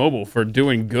 Patriot Mobile, for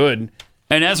doing good.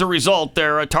 And as a result,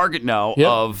 they're a target now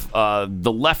of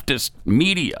the leftist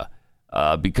media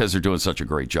because they're doing such a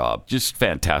great job. Just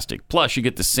fantastic. Plus, you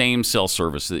get the same cell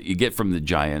service that you get from the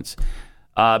giants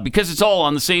because it's all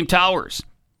on the same towers.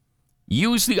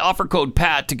 Use the offer code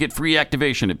PAT to get free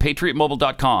activation at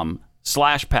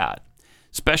patriotmobile.com/PAT.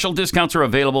 Special discounts are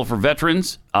available for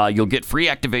veterans. You'll get free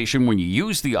activation when you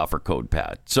use the offer code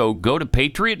PAT. So go to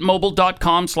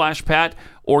patriotmobile.com/PAT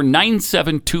or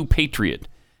 972-PATRIOT.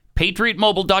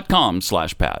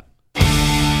 patriotmobile.com/Pat.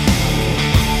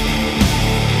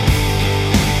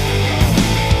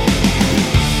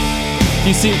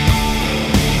 You see,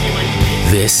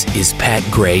 This is Pat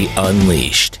Gray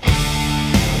Unleashed.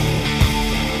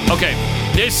 Okay,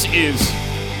 this is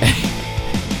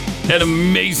an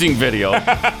amazing video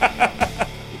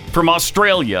from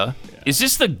Australia. Is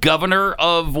this the governor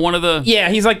of one of the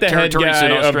he's like the head territories in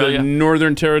guy of Australia? the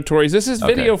Northern Territories. This is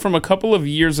video from a couple of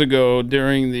years ago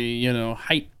during the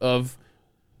height of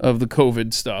the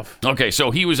COVID stuff. Okay, so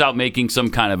he was out making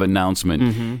some kind of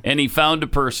announcement, and he found a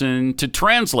person to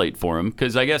translate for him,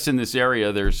 because I guess in this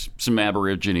area there's some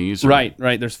Aborigines. Right.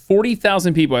 There's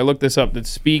 40,000 people, I looked this up, that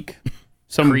speak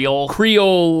some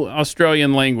Creole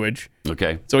Australian language.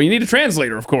 Okay. So you need a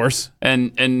translator, of course.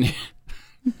 And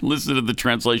listen to the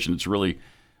translation. It's really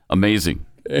amazing.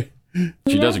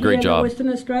 She does a great job. Western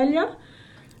Australia,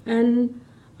 and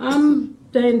I'm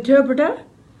the interpreter.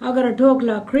 I gotta talk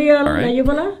like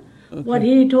Creole, what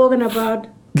he talking about.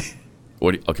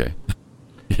 Okay.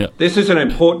 Yeah. This is an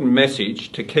important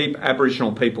message to keep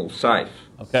Aboriginal people safe.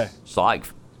 Okay.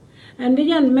 Safe. And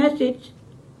the message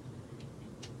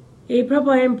is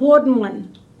probably important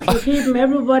one to keep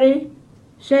everybody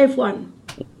safe one.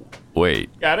 Wait.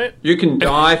 Got it? You can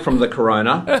die from the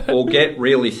corona or get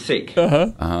really sick.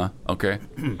 Okay.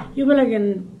 You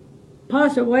can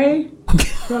pass away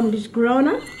from this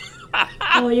corona,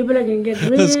 or you can get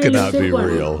really This cannot sick be one.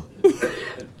 real.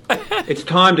 It's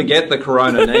time to get the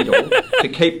corona needle to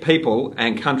keep people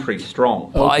and country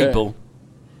strong. Bible.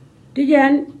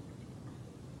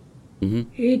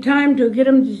 It's time to get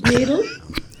him this needle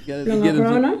Get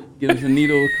Corona. Give us a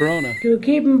needle of Corona. To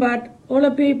keep them, but all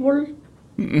the people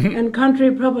and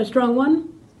country proper strong one.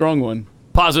 Strong one.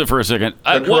 Pause it for a second.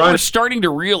 What we're starting to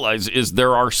realize is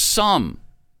there are some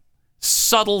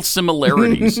subtle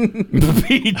similarities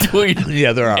between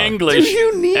there are. English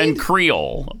and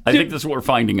Creole. I think that's what we're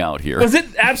finding out here. Was it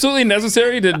absolutely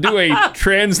necessary to do a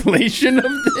translation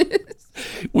of this?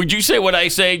 Would you say what I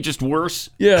say, just worse?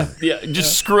 Yeah.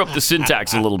 Just screw up the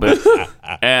syntax a little bit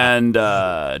and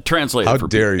translate it for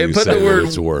dare people. you say that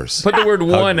it's worse? Put the word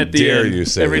one at the end. How dare you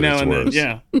say every that now it's and worse?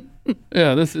 then. Yeah.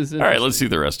 Yeah, this is All right, let's see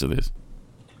the rest of this.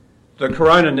 The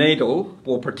Corona needle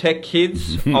will protect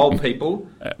kids, old people,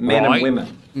 men and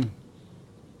women.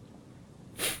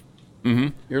 Mm-hmm.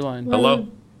 Your line. Well, Hello?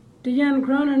 The young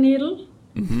Corona needle.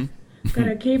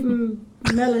 Gotta keep them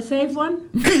a safe one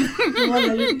for all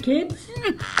the little kids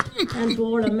and for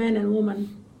all the men and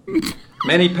women.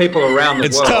 Many people around the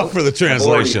It's world tough for the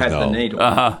translation, have already had though. the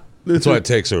needle. That's why it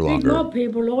takes her Big longer. more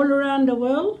people all around the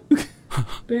world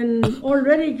been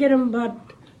already get them, but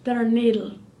they're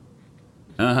needle.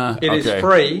 It is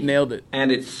free. Nailed it.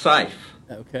 And it's safe.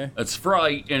 Okay. It's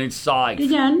free and it's safe.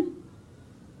 Again,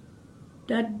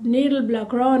 that needle black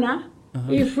Corona,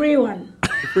 is free one.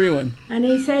 The free one. And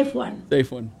a safe one.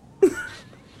 Safe one.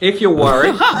 If you're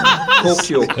worried, talk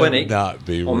to your clinic Not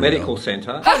be or real. medical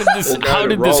centre. How did this, or go how to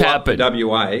did this Roll Up happen? the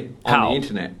WA on How? the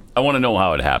internet. I want to know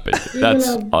how it happened. That's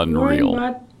People are unreal.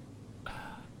 worried,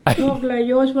 but talk like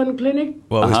yours one clinic.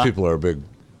 Well, these people are a big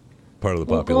part of the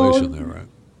population there, right?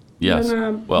 Yes. in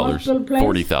a Well, there's hospital place,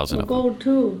 40,000 or of them. Go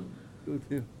to.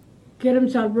 Get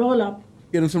himself roll up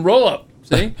Get him some roll up.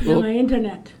 See? on the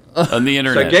internet. On the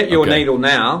internet. So get your Okay. needle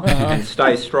now and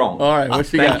stay strong. All right,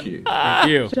 what you got? Thank you. Thank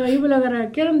you. So you will gotta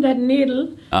get him that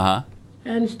needle Uh-huh.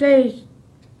 and stay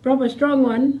proper strong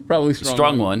one. Probably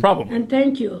Strong one. Probably. And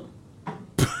thank you.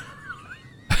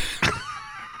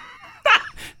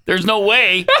 There's no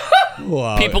way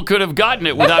Wow. people could have gotten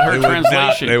it without her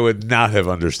translation. They would not have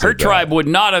understood Her that. tribe would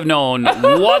not have known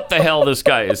what the hell this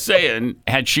guy is saying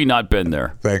had she not been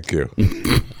there. Thank you.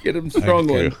 Get him strong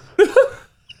Thank one. you.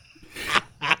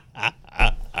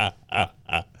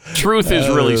 Truth is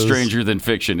really stranger than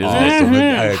fiction, isn't Awesome.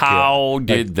 it? How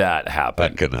did that I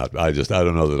happen? cannot. I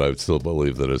don't know that I would still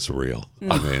believe that it's real.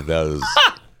 I mean,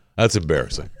 that's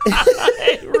embarrassing.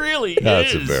 It really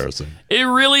That's is. embarrassing. It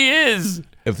really is.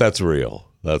 If that's real,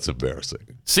 that's embarrassing.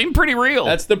 Seemed pretty real.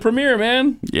 That's the premiere,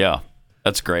 man. Yeah,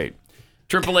 that's great.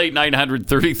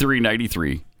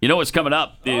 888-900-3393. You know what's coming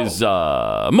up is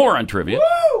more on trivia.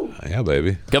 Yeah,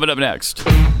 baby. Coming up next.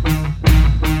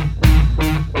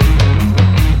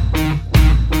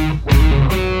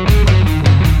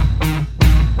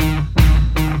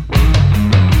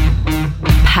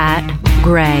 Pat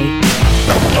Gray.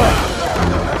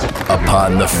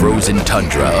 Upon the frozen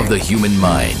tundra of the human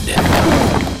mind,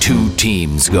 two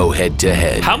teams go head to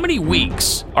head. How many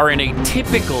weeks are in a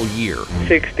typical year?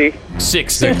 60.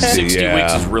 60 yeah.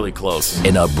 weeks is really close.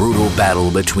 In a brutal battle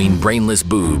between brainless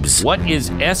boobs What is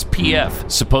SPF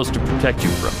supposed to protect you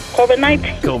from?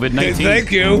 COVID-19. COVID-19.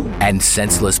 Thank you. and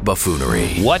senseless buffoonery.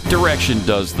 What direction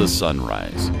does the sun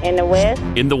rise? In the West?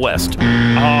 In the west.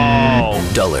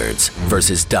 Oh. Dullards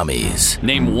versus dummies.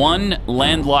 Name one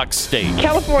landlocked state.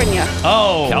 California.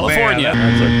 Oh, California.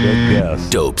 Man, that's a good guess.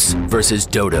 Dopes versus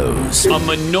dodos. A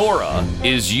menorah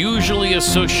is usually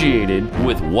associated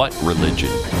with what religion?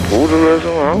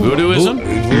 Voodooism?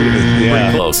 Pretty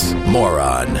Yeah. close.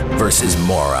 Moron versus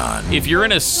moron. If you're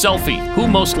in a selfie, who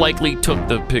most likely took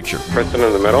the picture? Person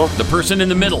in the middle? The person in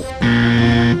the middle.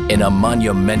 In a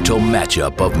monumental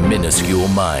matchup of minuscule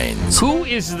minds. Who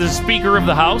is the Speaker of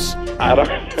the House? I don't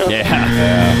know.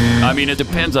 Yeah. I mean, it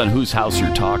depends on whose house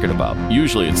you're talking about.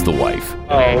 Usually it's the wife.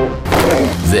 Oh.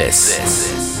 This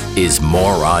is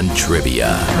Moron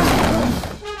Trivia.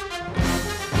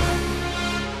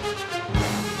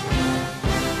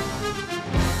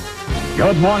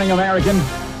 Good morning, American.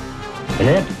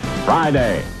 It's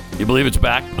Friday. You believe it's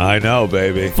back? I know,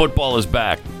 baby. Football is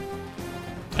back.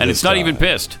 And This it's not time. even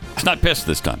pissed. It's not pissed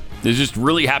this time. They're just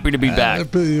really happy to be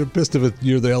back. You're pissed if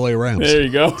you're the LA Rams. There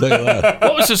you go. Tell you that.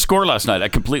 What was the score last night? I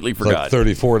completely forgot. Like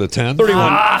 34-10.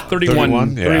 31.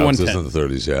 31. Yeah, 31 it's just in the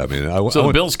 30s. Yeah, I mean, So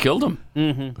the Bills killed them.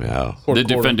 Yeah, The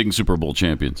defending Super Bowl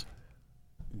champions.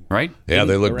 Right? yeah,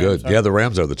 they look The Rams good. are. Yeah, the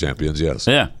Rams are the champions. Yes.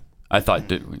 Yeah. I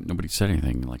thought nobody said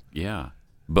anything like, yeah.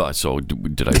 But so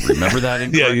did I remember that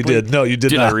incorrectly? Yeah, you did. No, you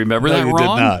did not. Did I remember no, that you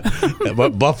wrong? did not. Yeah,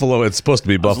 but Buffalo, it's supposed to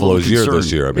be was a little Buffalo's year this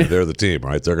concerned. year. I mean, they're the team,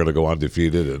 right? They're going to go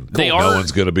undefeated, and They no are.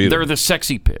 one's going to beat They're them. the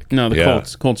sexy pick. No, the Yeah.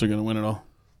 Colts. Colts are going to win it all.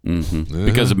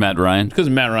 Because of Matt Ryan. Because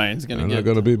Matt Ryan's going They're to not get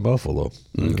going to beat Buffalo.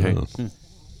 Okay. Yeah.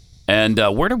 And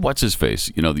where did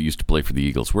what's-his-face, that used to play for the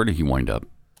Eagles, where did he wind up?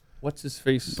 What's his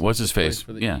face?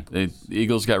 For the Eagles? The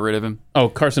Eagles got rid of him. Oh,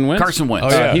 Carson Wentz? Carson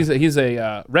Wentz. Oh, yeah. He's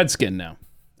a Redskin now.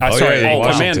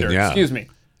 Commander. Yeah. Excuse me.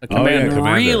 A commander.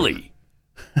 Commander. Really?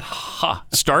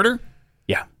 Starter?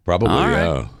 Yeah. Probably, All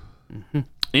yeah. right.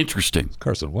 Interesting.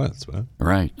 Carson Wentz, man.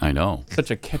 Right, I know.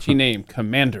 Such a catchy name,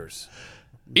 Commanders.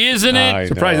 Isn't it? I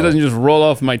Surprised know. it doesn't just roll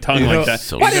off my tongue like that.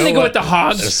 so- Why didn't they go what? with the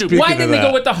Hogs? Speaking Why of didn't they that-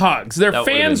 go with the Hogs? Their That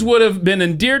would've fans been- would have been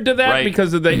endeared to that Right.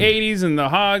 because of the 80s and the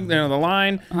Hog, the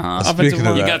line. Offensive Speaking of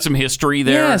line. You that- got some history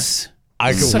there. Yes.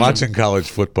 Watching college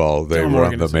football, they Dumb run the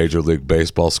organization. Major League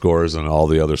Baseball scores and all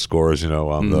the other scores,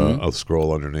 on the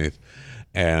scroll underneath.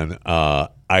 And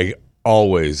I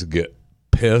always get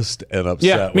pissed and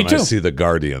upset me when I too. see the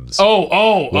Guardians.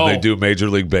 When They do Major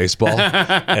League Baseball,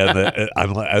 and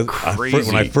I'm like, Crazy.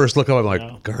 when I first look up, I'm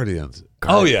like, Guardians.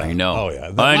 Oh yeah, I know. Oh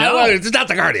yeah, I know. It's not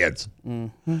the Guardians. Yeah,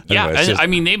 Anyway, it's just- I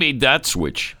mean, they made that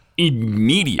switch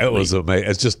immediately. It was amazing.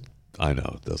 It's just, I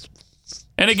know that's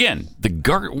And again,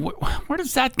 where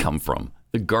does that come from?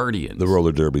 The Guardians. the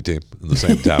roller derby team in the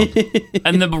same town.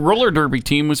 And the roller derby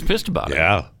team was pissed about it.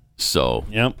 Yeah. So,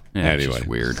 Yep. yeah, it's Anyway. just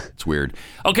weird. It's weird.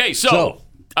 Okay, so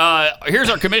here's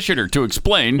our commissioner to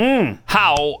explain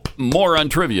how moron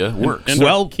trivia works. And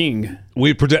Well, King.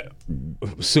 We predict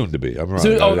soon to be. I'm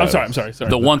wrong. I'm sorry.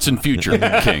 The once and future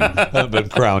king. Haven't been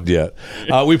crowned yet.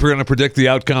 We're going to predict the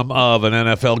outcome of an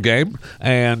NFL game,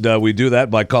 and we do that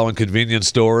by calling convenience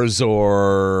stores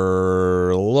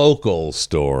or local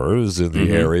stores in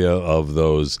the area of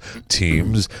those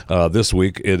teams. This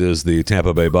week, it is the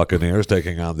Tampa Bay Buccaneers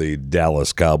taking on the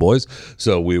Dallas Cowboys.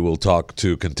 So we will talk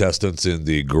to contestants in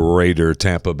the greater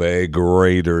Tampa Bay,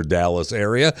 greater Dallas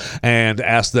area, and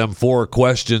ask them 4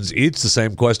 questions each, the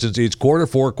same questions each quarter,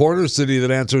 4 quarters. City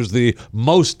that answers the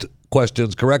most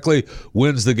questions correctly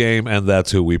wins the game, and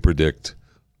that's who we predict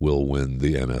will win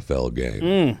the NFL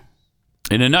game.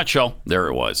 In a nutshell, there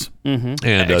it was. And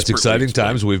it's exciting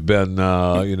times. We've been,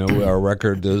 our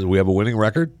record is we have a winning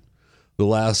record the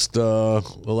last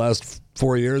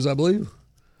 4 years, I believe.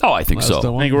 Oh, I think so. I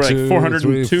think we're like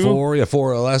 402.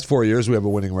 Last 4 years we have a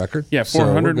winning record. Yeah,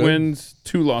 400 wins,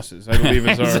 2 losses, I believe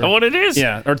is our. Is that what it is?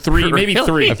 Yeah, or 3, maybe Really?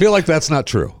 3. I feel like that's not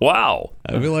true. Wow.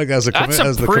 I feel like as the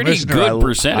pretty commissioner, good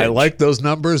percentage. I like those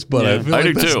numbers, but I feel I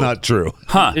like do that's too. not true.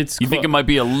 Huh. It's you think it might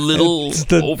be a little It's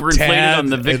the overinflated tad on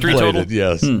the victory inflated, total?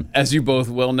 Yes. As you both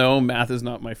well know, math is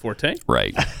not my forte.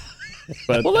 Right.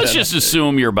 But Well, let's just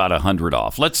assume you're about 100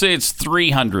 off. Let's say it's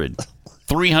 300.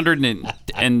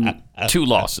 302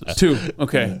 losses. 2.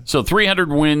 Okay. So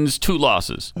 300 wins, 2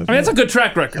 losses. I mean, that's a good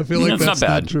track record. I feel like That's that's not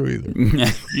not bad. true either.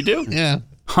 You do? Yeah.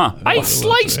 Huh. I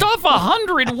sliced off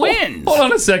 100 wins. Hold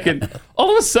on a second. All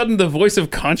of a sudden, the voice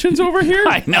of conscience over here?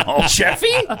 I know.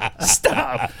 Jeffy?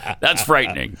 Stop. That's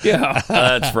frightening. Yeah.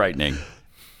 That's frightening.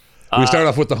 We start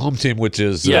off with the home team, which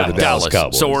is the Dallas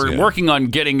Cowboys. So we're yeah. working on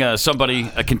getting a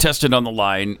contestant on the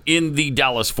line in the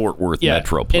Dallas-Fort Worth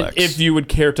Metroplex. And if you would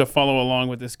care to follow along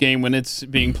with this game when it's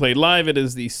being played live, it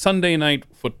is the Sunday night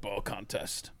football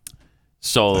contest.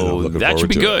 So that should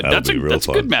be good. That's a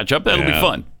good matchup. That'll be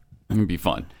fun. It'll be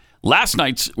fun. Last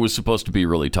night's was supposed to be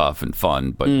really tough and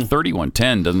fun, but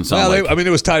 31-10 doesn't sound like... it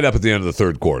was tied up at the end of the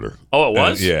third quarter. Oh, it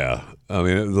was? Yeah. I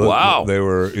mean, Wow. They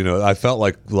were, I felt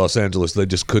like Los Angeles, they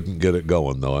just couldn't get it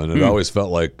going, though. And it always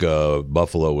felt like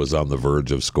Buffalo was on the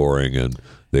verge of scoring, and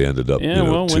they ended up,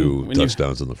 two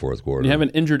touchdowns in the fourth quarter. You have an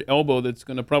injured elbow that's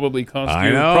going to probably cause I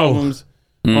you know. problems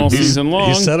all season long.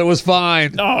 He said it was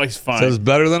fine. Oh, he's fine. Says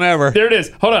better than ever. There it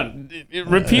is. Hold on.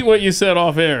 Repeat what you said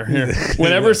off air. Here.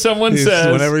 Whenever someone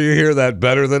says... Whenever you hear that,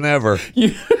 better than ever.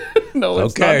 No,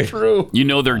 it's Okay. not true. You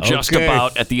know they're just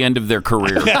about at the end of their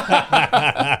career.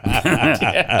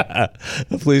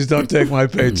 Please don't take my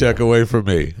paycheck away from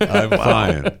me. I'm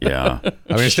fine. Yeah.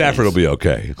 I mean, Stafford will be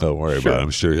okay. Don't worry about it. I'm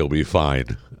sure he'll be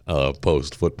fine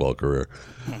post-football career.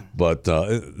 But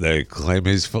they claim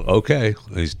he's okay.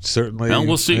 He's certainly... Well,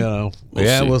 we'll see.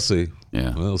 We'll see.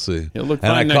 Yeah. We'll see. He'll look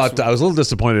and fine I next week. was a little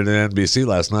disappointed in NBC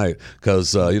last night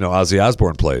because, Ozzy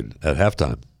Osbourne played at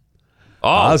halftime. Oh,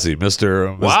 Ozzy,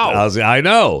 Mr. Wow. Ozzy. I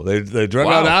know. They drug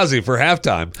out Ozzy for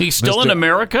halftime. He's still in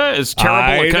America? As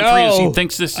terrible a country as he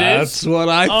thinks this is? That's what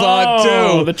I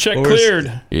thought, too. The check cleared.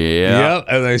 Yeah. Yep,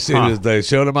 and they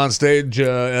showed him on stage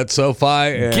at SoFi.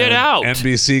 And Get out.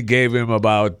 NBC gave him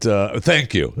about,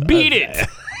 thank you. Beat it.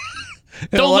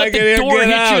 Don't let the door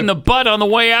hit you in the butt on the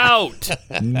way out.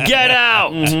 Get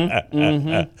out.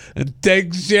 And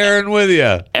take Sharon with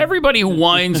you. Everybody who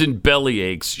whines and belly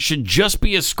aches should just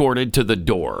be escorted to the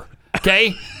door.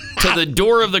 Okay? to the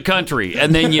door of the country,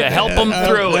 and then you help them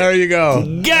through There it. you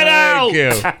go. Get out!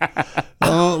 Thank you.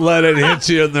 Don't let it hit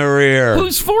you in the rear.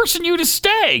 Who's forcing you to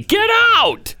stay? Get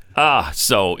out!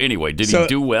 So anyway, did he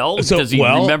do well? Does he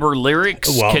remember lyrics?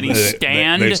 Can he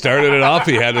stand? They started it off.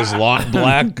 He had his long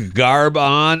black garb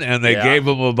on, and they gave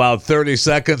him about 30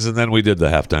 seconds, and then we did the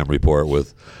halftime report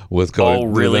with Coach. Oh,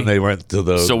 really? Then they went to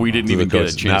the. So we didn't even get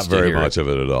a chance Not to very hear much it. of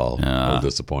it at all.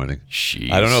 Disappointing.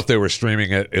 Jeez. I don't know if they were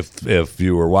streaming it. If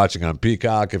you were watching on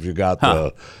Peacock, if you got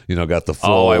the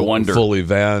full I wonder. full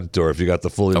event, or if you got the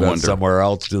full event somewhere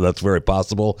else, that's very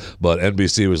possible. But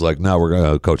NBC was like, "No, we're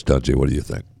going to Coach Dungy. What do you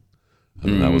think?"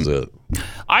 And that was it.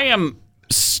 I am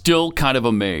still kind of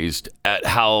amazed at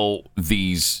how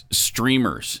these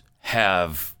streamers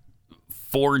have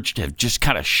just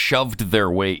kind of shoved their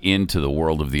way into the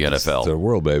world of the NFL. It's their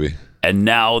world, baby. And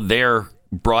now they're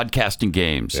broadcasting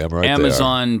games. Damn right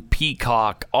Amazon,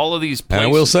 Peacock, all of these places.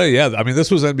 And I will say, I mean,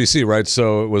 this was NBC, right?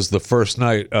 So it was the first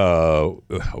night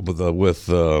with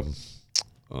the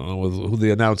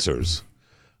announcers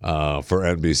for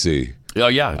NBC. Oh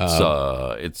yeah,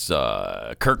 it's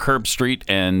Kirk Herbstreit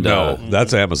and no,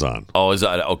 that's Amazon. Oh, is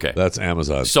that okay? That's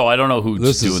Amazon. So I don't know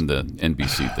who's doing the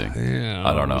NBC thing. Yeah,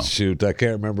 I don't know. Shoot, I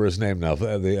can't remember his name now. The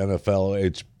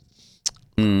NFL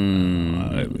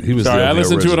he was. Sorry, I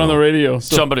listened to it on the radio.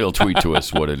 So. Somebody will tweet to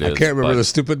us what it is. I can't remember the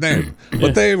stupid name,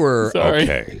 but they were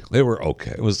okay. They were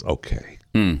okay. It was okay.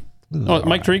 Oh,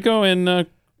 Mike Tirico and.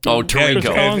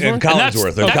 Tirico. And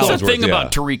Collinsworth. That's the thing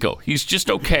about Tirico. He's just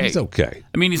okay. He's okay.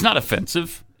 I mean, he's not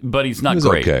offensive, but he's not He's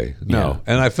great. okay. No.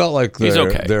 Yeah. And I felt like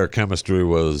their chemistry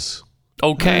was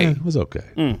okay. It was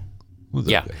okay.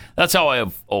 Yeah. That's how I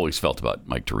have always felt about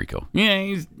Mike Tirico. Yeah,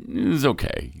 he's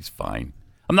okay. He's fine.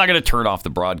 I'm not going to turn off the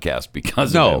broadcast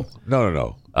because of him.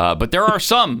 No. But there are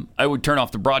some I would turn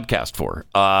off the broadcast for.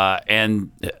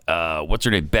 And what's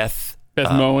her name? Beth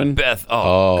Moen. Good.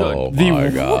 My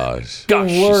gosh.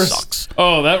 Gosh, she worst. sucks.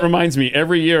 Oh, that reminds me.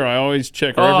 Every year I always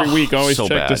check, or every week I always so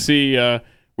check bad. to see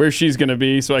where she's going to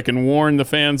be so I can warn the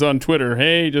fans on Twitter.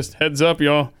 Hey, just heads up,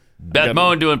 y'all. Beth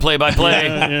Moen doing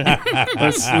play-by-play.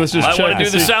 Let's just check. I want to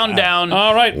do the sound down.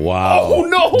 All right. Wow. Oh,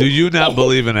 no. Do you not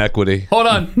believe in equity? Hold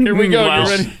on. Here we go. Wow. You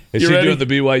ready? Is You she ready? doing the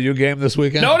BYU game this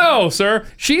weekend? No, sir.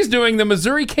 She's doing the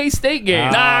Missouri K-State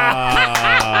game.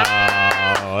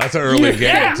 Oh, that's an early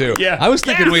game too. Yeah. I was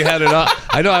thinking we had it up.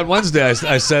 I know on Wednesday I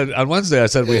said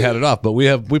we had it off, but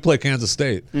we play Kansas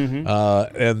State,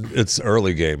 and it's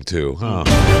early game too. Huh.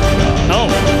 Oh,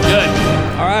 good.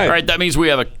 All right. All right, that means we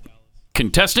have a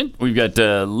contestant. We've got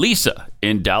Lisa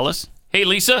in Dallas. Hey,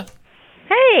 Lisa.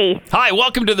 Hey. Hi,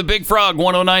 welcome to the Big Frog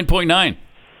 109.9.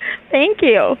 Thank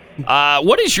you.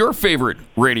 What is your favorite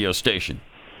radio station?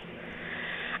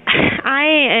 I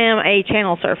am a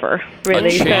channel surfer,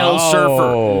 really. A channel surfer.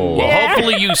 Well, Yeah.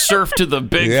 hopefully you surf to the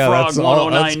Big Yeah, Frog that's all-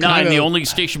 109.9, that's kind the of- only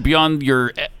station beyond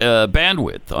your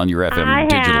bandwidth on your FM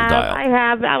digital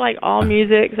dial. I like all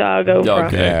music, so I'll go from.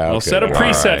 Okay. Well, set a All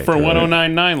preset right. for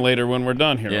 109.9 later when we're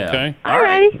done here, Yeah. okay? All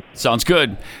righty. Sounds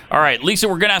good. All right, Lisa,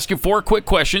 we're going to ask you 4 quick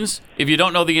questions. If you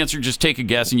don't know the answer, just take a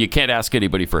guess, and you can't ask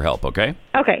anybody for help, okay?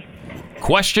 Okay.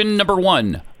 Question number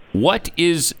 1. What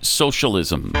is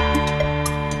socialism?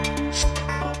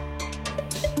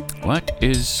 What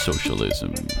is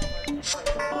socialism?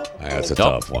 That's a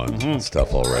tough one. It's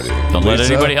tough already. Don't let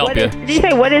Lisa? anybody help What you. is, did you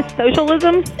say what is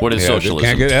socialism? What is socialism?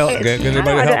 Can't get anybody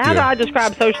to help How you. do I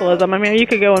describe socialism? I mean, you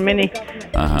could go in many.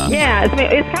 Uh-huh. Yeah,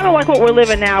 it's kind of like what we're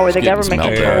living now, where the Getting some government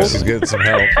help Yeah, controls. she's getting some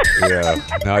help. Yeah.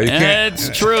 No, you can't. It's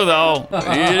true, though. It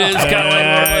is kind of like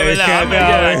we're living now. I'm can't- going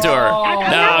to give it to her.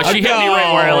 No, she hit me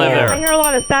right where I live I there. hear a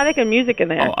lot of static and music in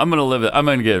there. Oh, I'm going to live it. I'm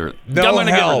going to get her. No I'm going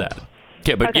to give her help. that.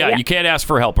 Okay, but Okay, yeah, yeah. you can't ask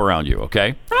for help around you,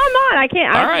 okay? I'm not. I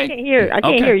can't. All I right. can't hear. I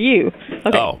can't Okay. hear you.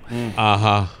 Okay. Oh.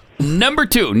 Uh-huh. Number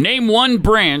 2, name one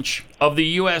branch of the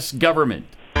U.S. government.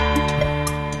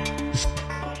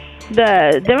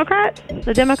 The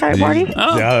Democratic Party.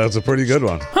 Oh. Yeah, that's a pretty good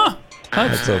one. Huh.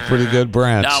 That's a pretty good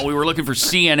branch. Now, we were looking for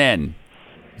CNN.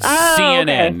 Oh,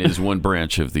 CNN okay. is one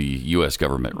branch of the U.S.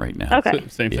 government right now. Okay.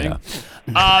 Same thing.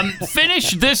 Yeah.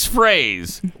 Finish this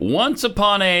phrase. Once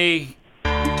upon a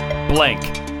blank.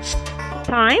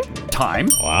 Time.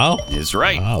 Wow. Is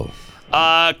right.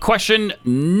 Wow. Question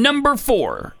number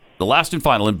 4. The last and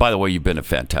final. And by the way, you've been a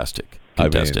fantastic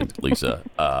contestant, Lisa.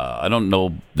 I don't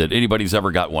know that anybody's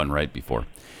ever got one right before.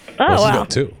 Oh, Well, she's wow. got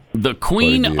 2. The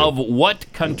Queen According to you. of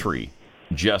what country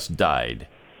just died?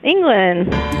 England.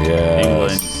 Yes.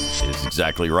 England is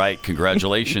exactly right.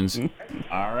 Congratulations.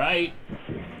 All right.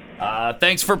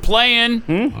 Thanks for playing.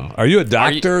 Are you a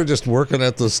doctor just working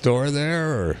at the store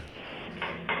there? Or?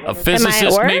 A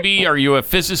physicist, work? maybe? Are you a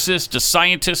physicist, a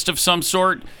scientist of some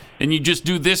sort? And you just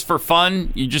do this for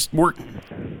fun? You just work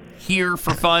here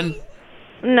for fun?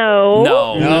 No.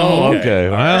 No. Okay.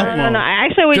 Well, No.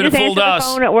 Actually, we Could've just answered fooled the us.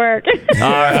 phone at work.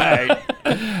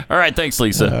 All right. Thanks,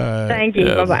 Lisa. Thank you.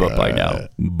 Bye-bye. Bye-bye now.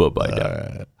 Bye-bye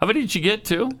now. How many did you get,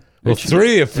 two? well,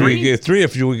 three if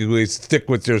we stick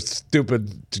with your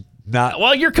stupid not.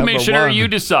 Well, you're number commissioner. one. You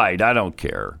decide. I don't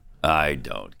care.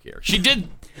 She did.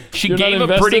 She You're not gave a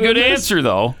invested pretty in good this? answer,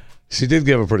 though. She did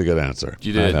give a pretty good answer.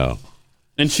 She did. I know.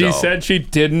 And she said she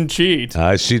didn't cheat.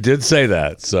 She did say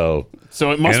that. So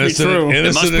it must innocent, be true. It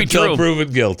Innocent must be until true.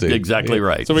 proven guilty. Exactly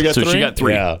right. So we got three? She got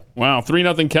three. Yeah. Wow,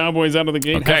 3-0 Cowboys out of the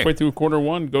gate, Okay. halfway through quarter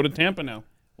one. Go to Tampa now.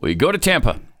 We go to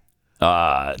Tampa.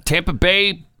 Tampa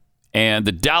Bay and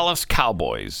the Dallas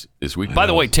Cowboys this week. By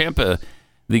the way, Tampa,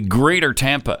 the greater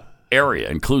Tampa area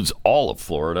includes all of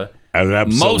Florida, It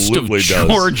absolutely most of does.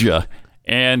 Georgia,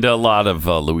 and a lot of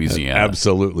Louisiana.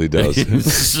 Absolutely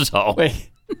does. So, Wait,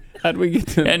 how'd we get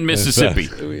to and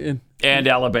Mississippi and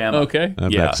Alabama. Okay.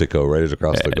 And Yeah. Mexico, right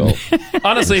across the Gulf.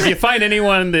 Honestly, if you find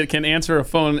anyone that can answer a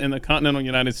phone in the continental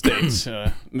United States,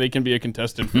 they can be a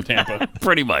contestant for Tampa.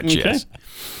 Pretty much, yes.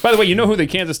 By the way, you know who the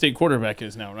Kansas State quarterback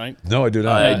is now, right? No, I do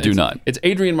not. I do not. It's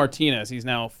Adrian Martinez. He's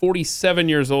now 47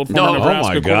 years old. No. Former Nebraska Oh,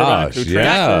 my quarterback gosh, who yeah.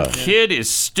 transferred. Kid is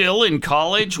still in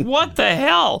college. What the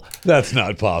hell? That's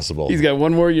not possible. He's got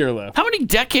one more year left. How many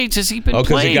decades has he been because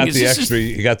playing? he got Is the this extra.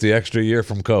 He got the extra year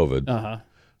from COVID. Uh-huh.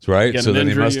 That's right. Got So an then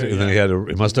he injury must. year, Then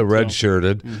he must have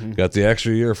redshirted. Got the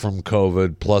extra year from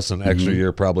COVID plus an extra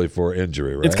year probably for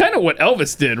injury. Right. It's kind of what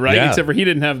Elvis did, right? Yeah. Except for he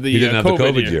didn't have the He didn't have COVID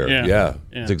the COVID year. Yeah. Yeah.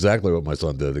 It's exactly what my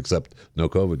son did, except no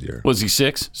COVID year. Was he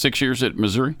 6 years at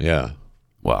Missouri? Yeah.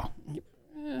 Wow.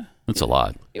 That's a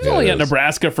lot. He was only at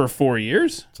Nebraska for 4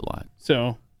 years. That's a lot.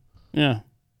 So, yeah.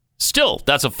 Still,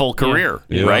 that's a full career,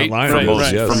 Yeah, right? online For it most,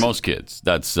 is, yes. for most kids.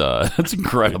 That's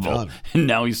incredible. And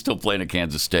now he's still playing at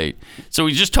Kansas State. So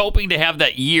he's just hoping to have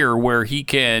that year where he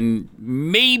can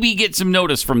maybe get some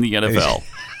notice from the NFL.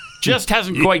 Just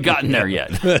hasn't quite gotten there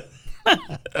yet. All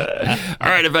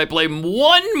right, if I play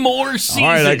one more season, All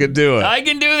right, I can do it. I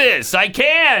can do this. I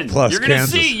can. Plus You're going to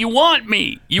Kansas- see. You want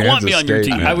me. You want me on your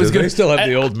team. I was. They still have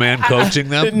the old man coaching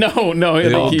them. No. I The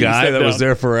think old he guy stepped that was down.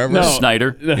 there forever. No.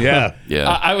 Snyder. Yeah. Yeah.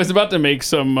 I was about to make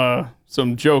some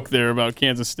joke there about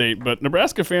Kansas State, but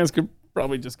Nebraska fans could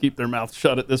probably just keep their mouth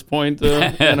shut at this point.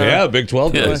 Yeah, Big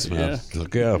 12 days, Yeah. man.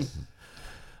 Look, yeah.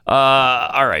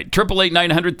 All right,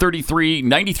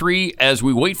 888-933-93 as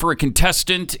we wait for a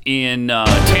contestant in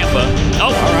Tampa. Oh,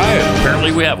 all right.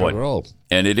 Apparently we have one.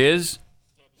 And it is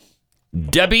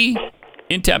Debbie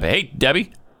in Tampa. Hey,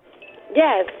 Debbie.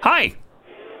 Yes. Hi.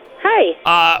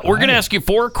 Hi. We're going to ask you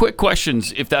 4 quick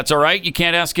questions, if that's all right. You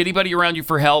can't ask anybody around you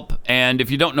for help. And if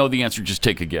you don't know the answer, just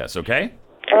take a guess, okay?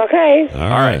 Okay. All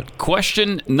right.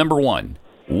 Question number 1.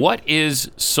 What is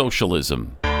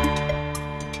socialism?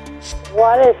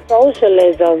 What is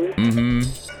socialism?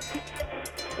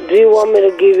 Mm-hmm. Do you want me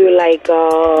to give you like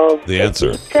The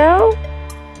answer. detail?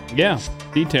 Yeah,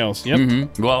 details. Yep.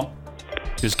 Mm-hmm. Well,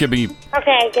 just give me...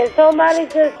 Okay, can somebody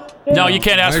just... No, you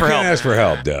can't ask for help. Can't ask for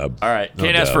help, Deb. All right, No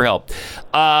can't ask doubt. for help.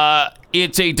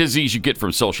 It's a disease you get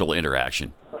from social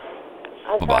interaction.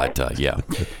 But, yeah.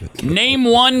 Name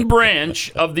one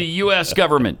branch of the U.S.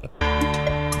 government.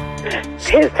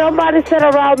 Can somebody sit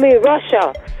around me?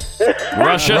 Russia.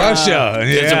 Russia? Russia,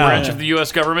 It's a yeah. branch of the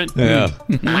U.S. government? Yeah.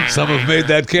 Some have made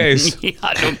that case. Yeah,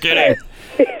 no kidding.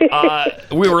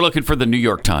 We were looking for the New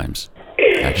York Times.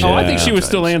 Actually, I think she was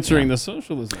still answering the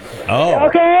socialism. Oh.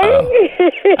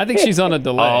 Okay. I think she's on a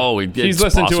delay. Oh, she's it's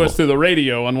listening to possible. us through the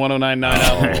radio on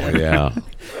 109.9. Oh, yeah.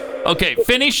 Okay,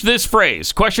 finish this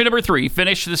phrase. Question number 3.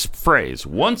 Finish this phrase.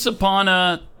 Once upon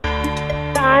a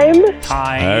Time.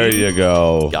 time. There you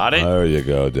go. Got it? There you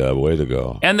go, Deb. Way to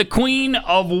go. And the queen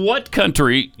of what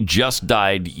country just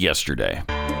died yesterday?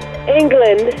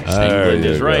 England. There England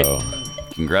you is right. go.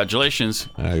 Congratulations.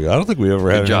 There you go. I don't think we ever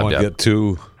had Good job, anyone Deb. get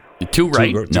two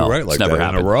right? two No, right like it's never that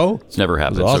happened. in a row. It's never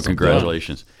happened. awesome, So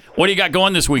congratulations. What do you got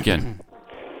going this weekend?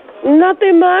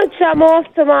 Nothing much. I'm off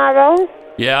tomorrow.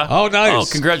 Yeah. Oh, nice. Oh,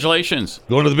 congratulations.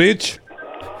 Going to the beach?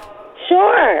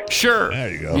 Sure. Sure.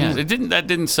 There you go. Yeah, that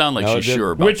didn't sound like No, it she's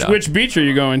sure about Which that. which beach are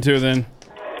you going to then?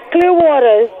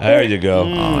 Clearwater. There you go.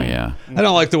 Oh yeah. I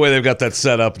don't like the way they've got that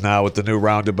set up now with the new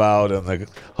roundabout and the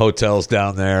hotels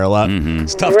down there. A lot.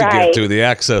 It's tough to get Right. to. The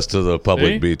access to the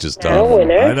public See? beach is Oh, tough.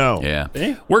 winner. I know. Yeah.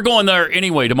 Eh? We're going there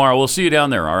anyway tomorrow. We'll see you down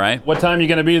there, all right? What time are you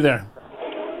going to be there?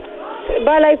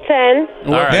 By like 10.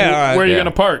 All right. Yeah, all right. Where are you Yeah. going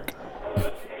to park?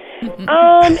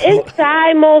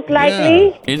 Inside most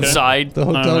likely. Inside. The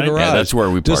hotel All right. garage. Yeah, that's where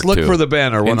we Just park, look too. for the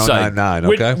banner Inside. 1099,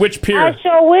 okay? Which I pier?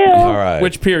 sure will. All right.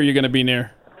 Which pier are you going to be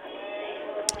near?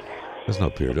 There's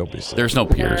no pier. Don't be silly. There's no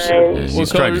piers.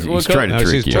 He's trying to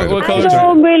trick you. I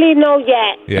don't really know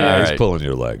yet. Yeah, he's right. pulling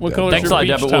your leg. Thanks a lot,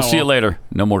 Deb. We'll see you later.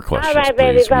 No more questions. All right,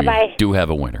 baby. Please. Bye-bye. We do have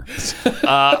a winner.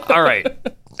 All right.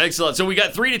 Excellent. So we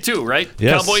got 3-2, right?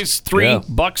 Yes. Cowboys 3, Yeah.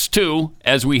 Bucks 2.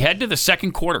 As we head to the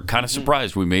second quarter, kind of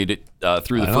surprised we made it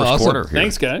through the first awesome. quarter. Here.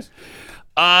 Thanks, guys.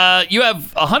 You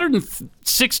have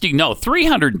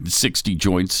 360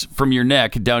 joints from your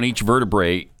neck down each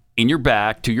vertebrae in your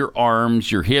back to your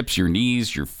arms, your hips, your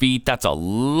knees, your feet. That's a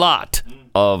lot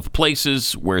of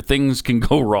places where things can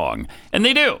go wrong. And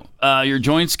they do. Your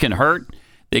joints can hurt.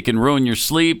 They can ruin your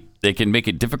sleep. They can make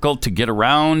it difficult to get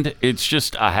around. It's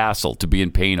just a hassle to be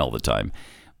in pain all the time.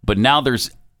 But now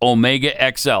there's Omega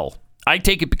XL. I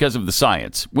take it because of the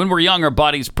science. When we're young, our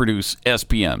bodies produce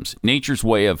SPMs, nature's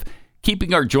way of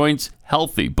keeping our joints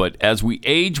healthy. But as we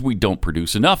age, we don't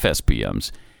produce enough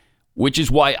SPMs, which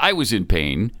is why I was in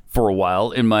pain for a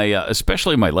while, in my,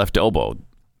 especially my left elbow.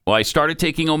 Well, I started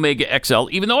taking Omega XL,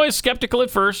 even though I was skeptical at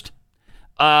first.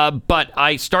 But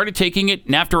I started taking it,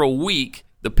 and after a week,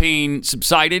 the pain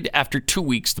subsided. After 2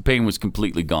 weeks, the pain was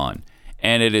completely gone,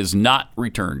 and it has not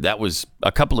returned. That was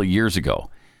a couple of years ago.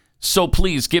 So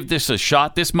please give this a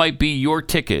shot. This might be your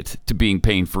ticket to being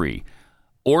pain-free.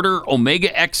 Order Omega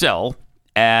XL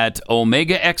at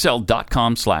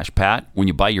omegaxl.com/Pat. When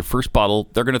you buy your first bottle,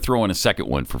 they're going to throw in a second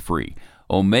one for free.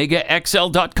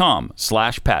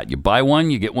 omegaxl.com/Pat. You buy one,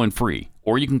 you get one free.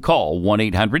 Or you can call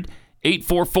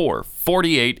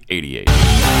 1-800-844-4888.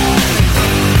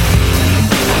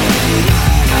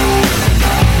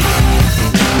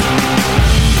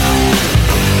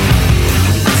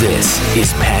 This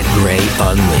is Pat Gray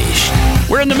Unleashed.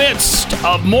 We're in the midst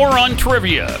of Moron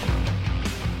Trivia.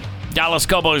 Dallas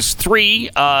Cowboys 3,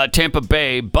 Tampa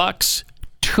Bay Bucks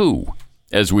 2.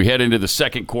 As we head into the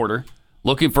second quarter,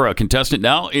 looking for a contestant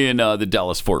now in the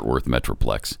Dallas-Fort Worth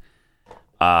Metroplex.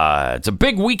 It's a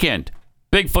big weekend,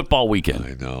 big football weekend.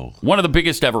 I know. One of the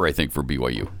biggest ever, I think, for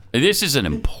BYU. This is an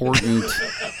important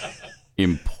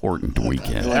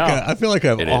weekend. I feel like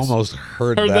I've almost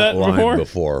heard that line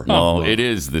before. No, it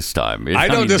is this time. I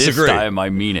don't disagree. This time,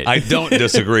 I mean it. I don't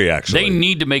disagree, actually. They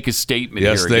need to make a statement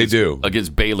yes, here they do.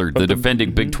 against Baylor, the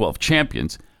defending Big 12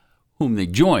 champions, whom they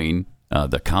join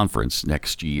the conference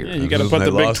next year. Yeah, you got to put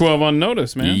the Big 12 on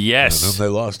notice, man. Yes. And they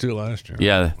lost to last year.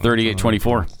 Yeah,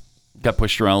 38-24. Got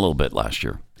pushed around a little bit last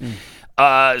year.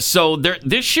 So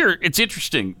this year, it's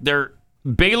interesting.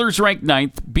 Baylor's ranked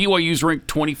 9th. BYU's ranked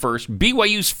 21st.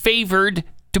 BYU's favored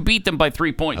to beat them by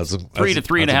 3 points. 3 to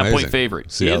 3.5 point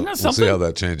favorite. Isn't that something? We'll see how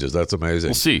that changes. That's amazing.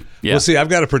 We'll see. Yeah. We'll see. I've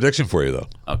got a prediction for you, though.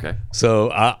 Okay. So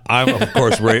I'm of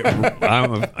course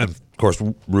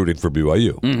rooting for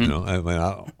BYU. Mm-hmm. You know,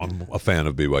 I'm a fan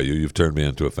of BYU. You've turned me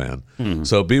into a fan. Mm-hmm.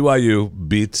 So BYU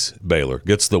beats Baylor,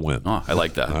 gets the win. Oh, I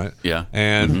like that. All right. Yeah.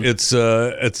 And it's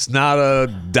not a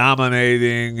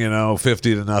dominating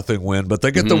 50-0 win, but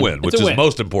they get the win, which is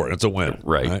most important. It's a win,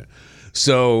 right?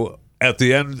 So at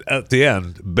the end,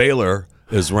 Baylor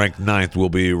is ranked 9th.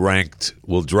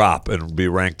 Will drop and be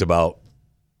ranked about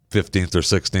 15th or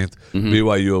 16th.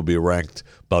 BYU will be ranked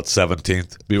about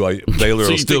 17th. Baylor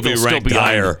will still be ranked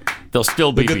higher. They'll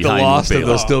still be behind. They'll the loss, and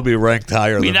they'll still be ranked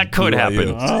higher. I mean, that could happen.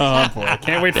 Oh boy, I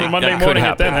can't wait for Monday morning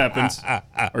if that happens,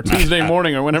 or Tuesday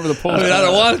morning, or whenever the polls. I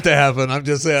don't want it to happen. I'm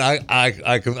just saying.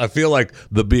 I feel like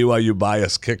the BYU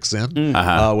bias kicks in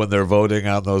when they're voting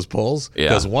on those polls.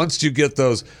 Because once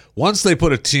they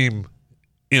put a team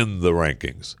in the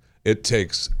rankings, it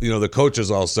takes, the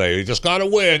coaches all say, you just got to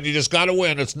win.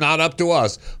 It's not up to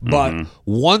us. But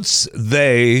once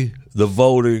the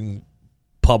voting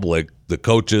public, the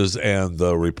coaches and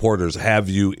the reporters have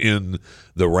you in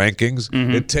the rankings,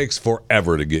 it takes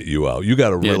forever to get you out. You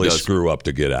got to really screw up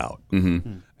to get out.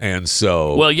 And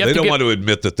so they don't want to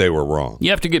admit that they were wrong. You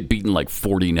have to get beaten like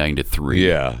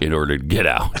 49-3 in order to get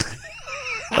out.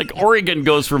 Like Oregon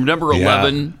goes from number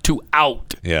 11 to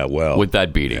out with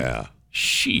that beating. Yeah.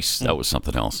 Sheesh, that was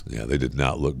something else. Yeah, they did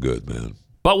not look good, man.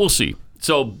 But we'll see.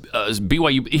 So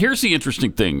BYU, here's the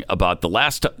interesting thing about the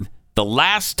last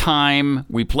time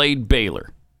we played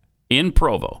Baylor in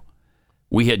Provo.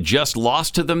 We had just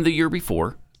lost to them the year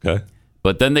before. Okay.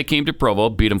 But then they came to Provo,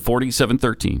 beat them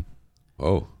 47-13.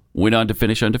 Oh. Went on to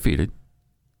finish undefeated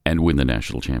and win the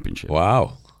national championship.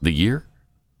 Wow. The year?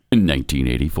 In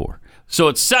 1984. So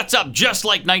it sets up just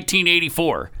like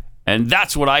 1984. And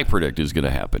that's what I predict is going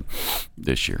to happen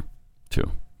this year,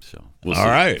 too. So we'll see. All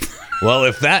right. Well,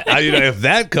 if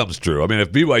that comes true, I mean,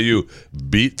 if BYU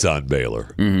beats on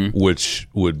Baylor, which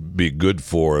would be good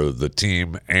for the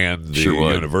team and the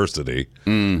university,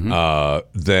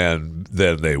 then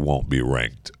they won't be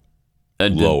ranked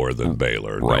lower than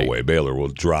Baylor. Right. No way. Baylor will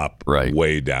drop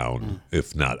way down,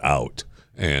 if not out.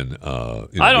 And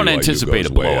I don't anticipate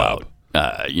a blowout.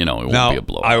 It won't be a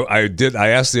blowout. I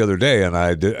asked the other day,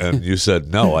 and you said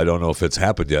no. I don't know if it's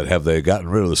happened yet. Have they gotten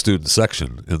rid of the student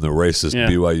section in the racist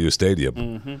BYU stadium?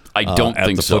 Mm-hmm. I don't at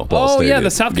think the so. football Oh, stadium. yeah,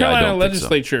 the South Carolina I don't think so.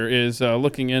 legislature is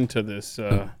looking into this.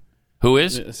 Who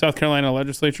is? The South Carolina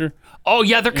legislature. Oh,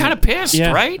 yeah, they're kind of pissed,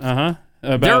 right? Uh-huh.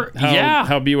 About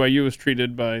how BYU was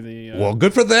treated by the... Well,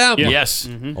 good for them. Yeah. Yes.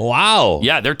 Mm-hmm. Wow.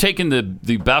 Yeah, they're taking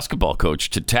the basketball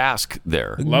coach to task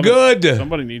there. Love Good. it.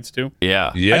 Somebody needs to.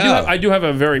 Yeah. Yeah. I do have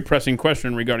a very pressing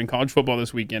question regarding college football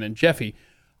this weekend. And Jeffy,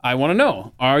 I want to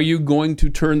know, are you going to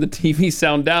turn the TV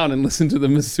sound down and listen to the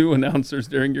Mizzou announcers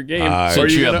during your game?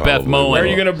 Since you have Beth Moen. Are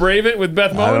you going to brave it with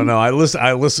Beth Moen? I don't know. I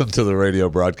listen to the radio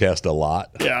broadcast a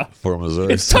lot. Yeah. For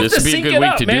Missouri. It's tough This to would be a sync good it week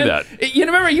up, to do man. that. You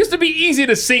remember, it used to be easy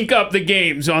to sync up the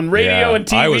games on radio and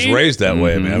TV. I was raised that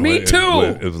way, man. Me too.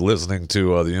 Listening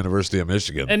to the University of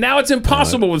Michigan. And now it's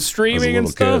impossible with streaming and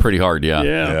stuff. Pretty hard, yeah.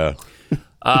 Yeah.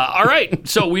 All right,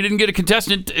 so we didn't get a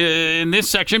contestant in this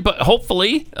section, but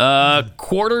hopefully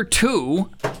quarter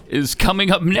 2 is coming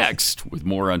up next with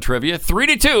more on trivia.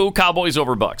 3-2, Cowboys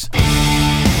over Bucks.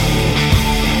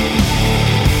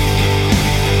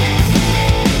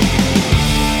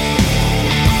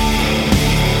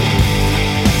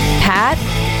 Pat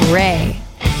Gray.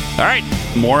 All right,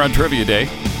 more on Trivia Day.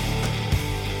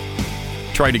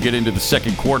 Trying to get into the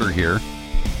second quarter here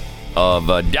of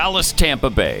Dallas, Tampa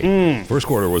Bay. First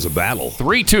quarter was a battle.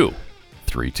 3-2.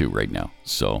 3-2 right now.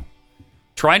 So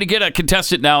trying to get a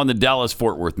contestant now in the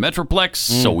Dallas-Fort Worth Metroplex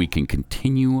so we can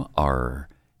continue our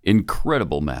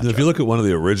incredible matchup. If you look at one of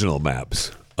the original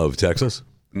maps of Texas,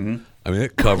 I mean,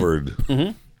 it covered,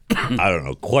 I don't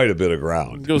know, quite a bit of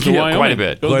ground. Goes to Wyoming. Quite a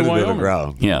bit. Quite a bit of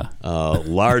ground. Yeah.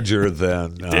 Larger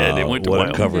than They went to what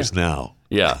Wyoming. it covers now.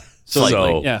 Yeah. So,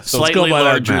 Slightly. let's go Slightly by that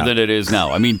larger map. than it is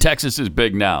now. I mean, Texas is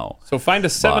big now. So find a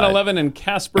 7-Eleven in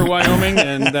Casper, Wyoming,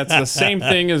 and that's the same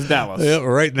thing as Dallas. Yeah,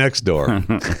 right next door.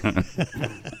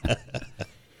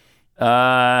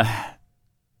 Yeah,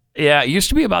 it used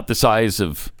to be about the size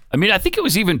of, I mean, I think it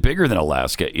was even bigger than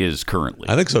Alaska is currently.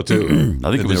 I think so, too. I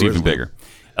think it was even bigger.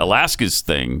 Alaska's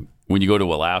thing, when you go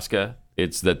to Alaska,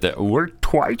 it's that we're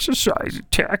twice the size of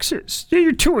Texas.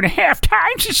 You're 2.5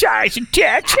 times the size of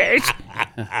Texas.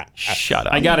 Shut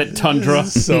up. I got it, Tundra.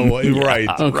 So, right.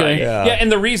 Okay. Right. Yeah, and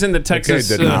the reason that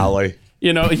Texas... Okay, Denali.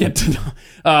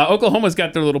 Oklahoma's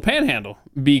got their little panhandle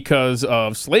because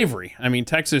of slavery. I mean,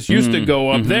 Texas used to go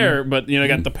up there, but,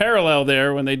 got the parallel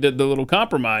there when they did the little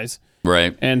compromise.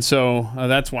 Right. And so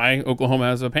that's why Oklahoma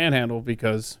has a panhandle,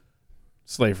 because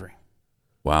slavery.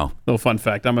 Wow. Little fun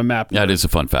fact. I'm a map nerd. That is a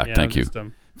fun fact. Yeah, Thank you. just,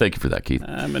 Thank you for that, Keith.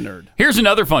 I'm a nerd. Here's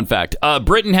another fun fact.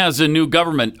 Britain has a new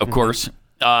government, of course.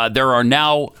 There are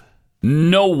now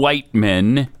no white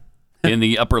men in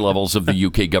the upper levels of the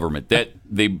UK government. That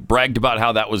they bragged about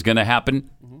how that was going to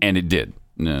happen, and it did.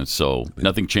 So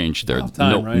nothing changed there.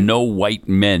 No white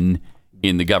men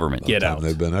in the government. Get out.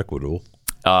 They've been equitable.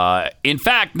 In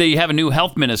fact, they have a new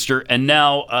health minister, and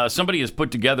now somebody has put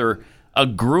together a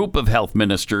group of health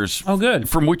ministers. Oh, good.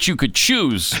 From which you could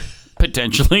choose,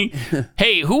 potentially.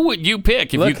 Hey, who would you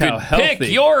pick if you could pick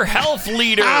your health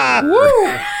leader?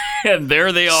 Woo! And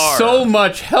there they are. So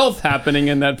much health happening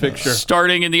in that picture.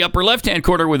 Starting in the upper left-hand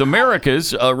corner with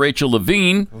America's Rachel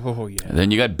Levine. Oh, yeah. And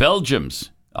then you got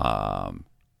Belgium's. Grrr.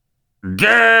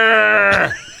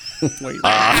 Wait.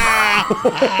 I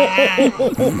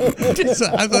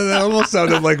thought that almost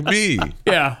sounded like me.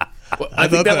 Yeah. Well, I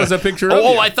think that was a picture of you.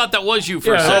 Oh, I thought that was you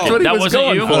for a Yeah, second. that's what he that was wasn't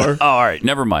going you? for. Oh, all right.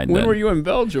 Never mind When then. were you in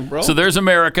Belgium, bro? So there's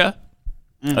America.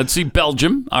 Let's see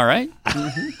Belgium. All right.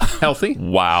 Healthy.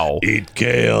 Wow. Eat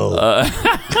kale.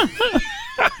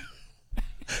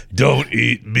 Don't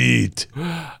eat meat.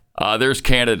 There's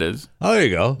Canada's. Oh, there you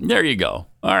go. There you go.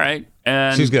 All right.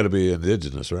 And she's got to be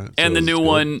indigenous, right? And So the new it's good.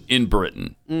 one in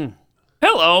Britain.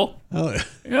 Hello. Oh.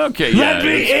 Okay. Let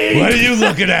me eat. What are you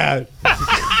looking at?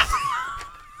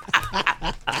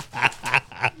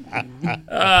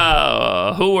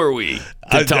 Who are we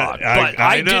to talk? But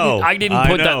I know. I didn't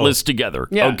put that list together.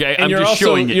 Yeah. Okay. And I'm you're just also,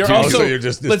 showing it you're to also, you.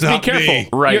 it's let's be not careful. me.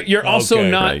 Right. You're also Okay.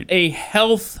 not Right. a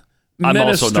health I'm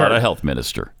minister. also not a health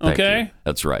minister. Thank Okay. you.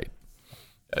 That's right.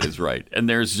 That is right. And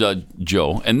there's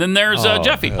Joe. And then there's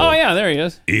Jeffy. Oh, yeah, there he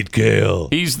is. Eat kale.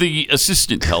 He's the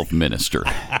assistant health minister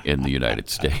in the United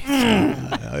States.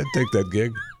 I'd take that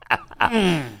gig.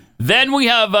 Then we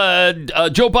have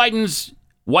Joe Biden's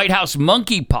White House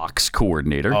monkeypox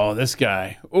coordinator. Oh, this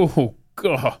guy. Oh,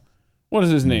 God. What is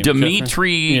his name?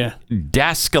 Dmitry Yeah.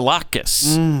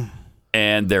 Daskalakis.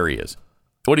 And there he is.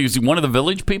 What is he, one of the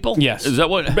village people? Yes. Is that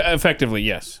what? Effectively,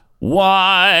 yes.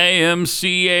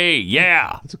 YMCA.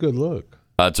 Yeah. That's a good look.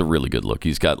 It's a really good look.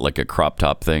 He's got like a crop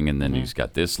top thing, and then he's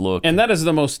got this look. And that is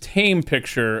the most tame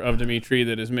picture of Dimitri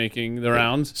that is making the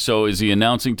rounds. So is he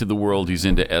announcing to the world he's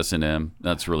into S&M?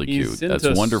 That's really cute.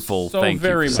 That's wonderful. So Thank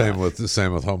very you. much.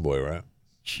 Same with Homeboy, right?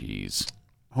 Jeez.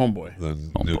 Homeboy. The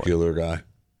nuclear guy.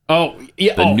 Oh,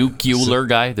 yeah. The nuclear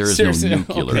guy? There is Seriously? no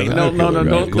nuclear Okay, guy.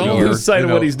 no. Don't lose sight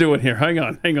of what he's doing here. Hang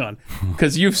on.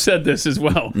 Because you've said this as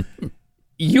well.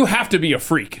 You have to be a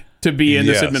freak to be in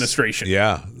this administration.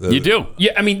 Yeah. You do.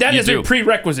 Yeah, I mean, that is a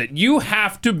prerequisite. You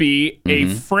have to be a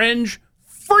fringe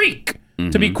freak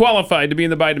to be qualified to be in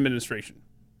the Biden administration.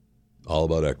 All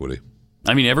about equity.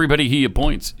 I mean, everybody he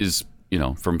appoints is,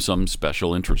 from some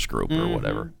special interest group or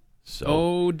whatever.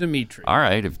 So, Dimitri. All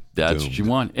right, if that's what you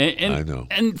want. And I know.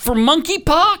 And for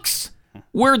monkeypox,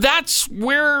 where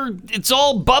it's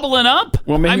all bubbling up?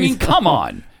 Well, maybe, I mean, come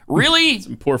on. Really?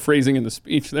 Some poor phrasing in the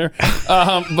speech there.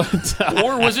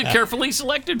 Or was it carefully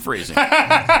selected phrasing?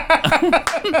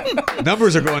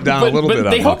 Numbers are going down a little bit.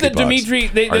 But they on hope that monkeypox. Dimitri,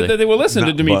 they will listen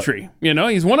to Dimitri.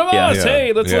 He's one of us.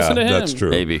 Hey, let's listen to him. That's true.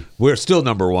 Maybe. We're still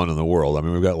number one in the world. I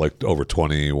mean, we've got like over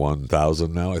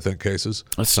 21,000 now, I think, cases.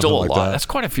 That's still a like lot. that. That's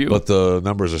quite a few. But the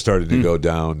numbers are starting to go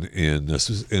down in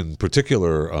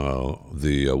particular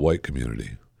the white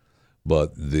community.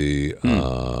 But the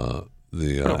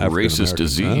what a racist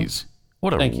disease.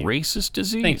 What a racist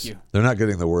disease. Thank you. They're not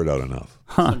getting the word out enough.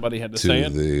 Somebody had to say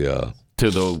it.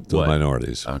 To the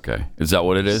minorities. Okay. Is that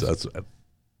what it is? That's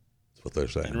what they're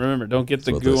saying. And remember, don't get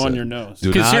the goo on your nose.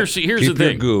 Because here's keep the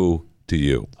thing. Your goo to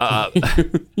you.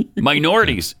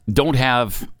 Minorities don't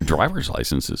have driver's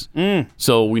licenses.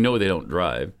 So we know they don't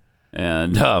drive.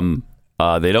 And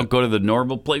they don't go to the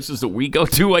normal places that we go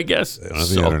to, I guess. They don't have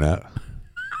the internet.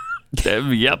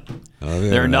 Yep.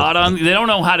 They're not on. They don't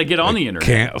know how to get on the internet.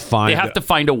 Can't find. They have to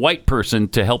find a white person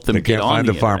to help them get on the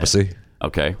internet. They can't find a pharmacy.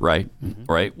 Okay, right.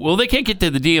 Well, they can't get to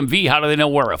the DMV. How do they know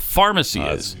where a pharmacy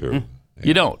is? That's true.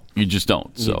 You don't. You just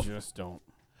don't. So. You just don't.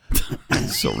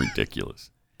 It's so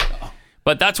ridiculous.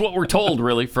 But that's what we're told,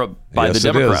 really, by the Yes,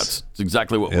 Democrats. It's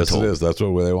exactly what we're told. Yes, it is. That's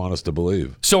what they want us to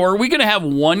believe. So are we going to have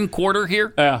one quarter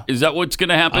here? Yeah. Is that what's going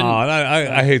to happen? Oh, and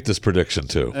I hate this prediction,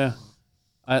 too. Yeah.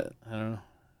 I don't know.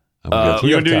 We want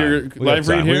to do your live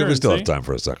read here? We still have time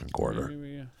for a second quarter.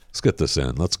 Let's get this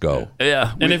in. Let's go.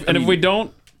 Yeah. And if we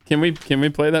don't, can we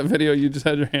play that video you just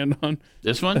had your hand on?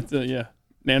 This one? Yeah.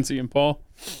 Nancy and Paul.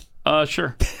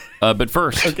 Sure. But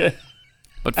first. Okay.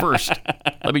 But first,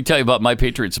 let me tell you about My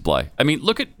Patriot Supply. I mean,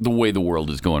 look at the way the world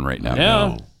is going right now.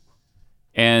 Yeah.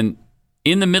 And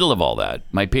in the middle of all that,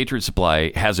 My Patriot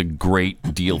Supply has a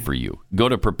great deal for you. Go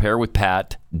to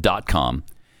preparewithpat.com.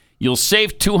 You'll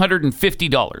save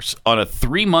 $250 on a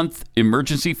 3-month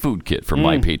emergency food kit from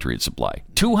My Patriot Supply.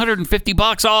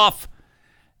 $250 off.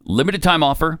 Limited time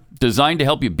offer designed to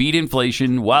help you beat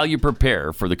inflation while you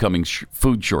prepare for the coming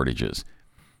food shortages.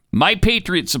 My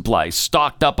Patriot Supply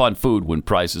stocked up on food when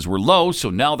prices were low, so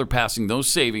now they're passing those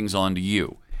savings on to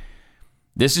you.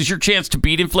 This is your chance to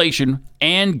beat inflation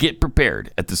and get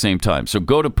prepared at the same time. So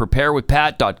go to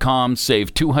preparewithpat.com,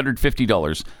 save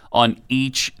 $250 on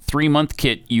each 3-month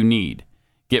kit you need.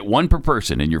 Get one per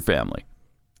person in your family.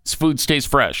 This food stays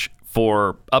fresh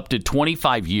for up to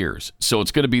 25 years, so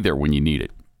it's going to be there when you need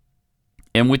it.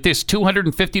 And with this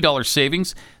 $250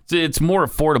 savings, it's more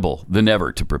affordable than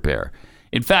ever to prepare.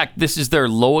 In fact, this is their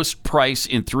lowest price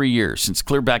in 3 years, since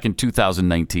clear back in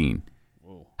 2019.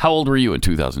 How old were you in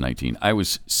 2019? I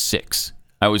was 6.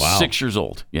 I was 6 years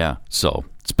old. Yeah, so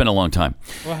it's been a long time.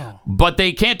 Wow. But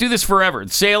they can't do this forever.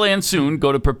 The sale ends soon.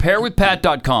 Go to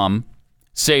preparewithpat.com.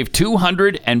 Save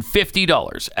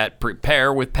 $250 at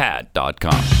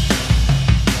preparewithpat.com.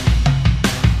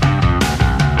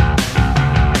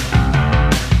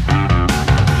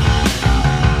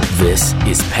 This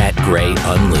is Pat Gray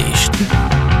Unleashed.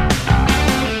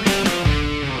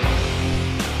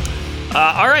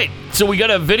 All right, so we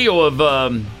got a video of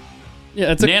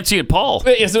Nancy and Paul.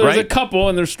 Yeah, so there's right? a couple,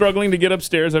 and they're struggling to get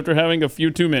upstairs after having a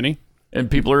few too many. And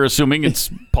people are assuming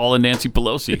it's Paul and Nancy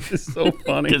Pelosi. It's so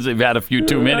funny. Because they've had a few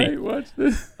too many. Right, watch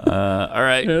this. All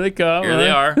right. Here they come. Here they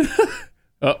are.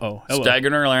 Uh-oh. Hello.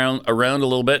 Staggering around a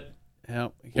little bit. Yeah,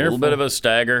 a little bit of a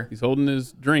stagger. He's holding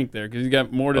his drink there because he's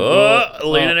got more to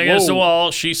leaning against the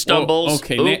wall. She stumbles.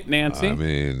 Okay, Nancy. I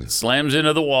mean, slams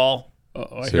into the wall.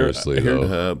 Seriously,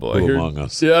 though. Oh, boy. Who among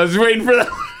us? Yeah, I was waiting for that.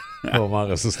 Who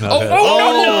among us is not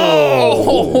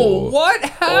no! What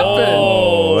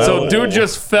happened? So dude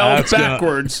just fell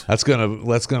backwards. That's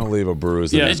gonna leave a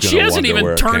bruise. Yeah, and she hasn't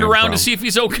even turned around to see if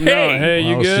he's okay. No, hey,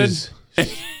 you good?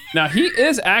 Now he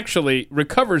is actually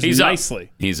recovers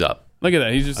nicely. He's up. Look at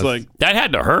that. He's just like that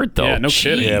had to hurt though. Yeah, no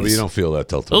kidding. Yeah, but you don't feel that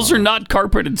till tomorrow. Those are not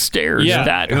carpeted stairs. Yeah.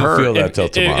 That You don't hurt. feel that till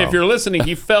tomorrow. If you're listening,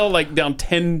 he fell like down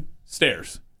 10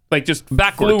 stairs, like just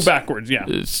Backwards. flew backwards. Yeah.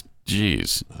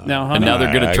 Jeez. Now, and now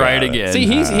they're going to try it again. See,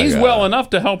 he's well enough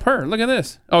to help her. Look at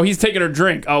this. Oh, he's taking her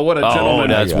drink. Oh, what a gentleman.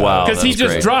 That's wow. Because he That's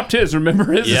just great. dropped his.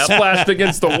 Remember, his is splashed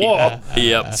against the wall.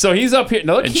 Yep. So he's up here.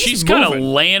 No, look, And he's she's kind of moving.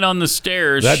 laying on the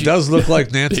stairs. That does look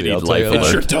like Nancy. I'll tell you It that.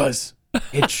 sure does.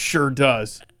 It sure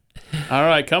does. All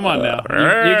right, come on now.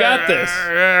 You got this.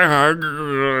 I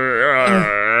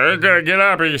gotta get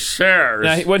up these stairs.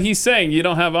 Now, what he's saying, you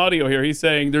don't have audio here. He's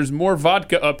saying there's more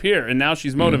vodka up here, and now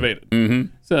she's motivated.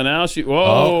 Mm-hmm. So now she.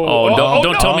 Whoa!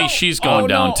 Don't tell me she's going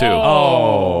down too.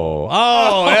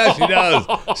 Yeah, she does.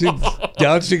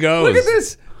 Down she goes. Look at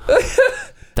this.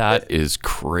 That is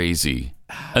crazy.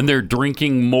 And they're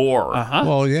drinking more.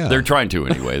 Well, yeah. They're trying to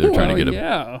anyway. They're trying to get him.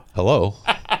 Yeah. Hello.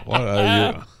 What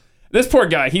are you? This poor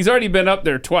guy, he's already been up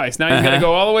there twice. Now he's got to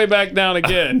go all the way back down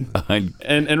again.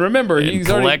 And remember, he's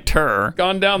already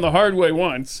gone down the hard way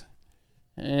once.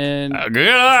 And get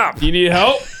up. You need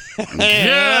help? Get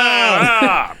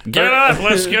up. Get up.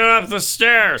 Let's get up the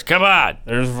stairs. Come on.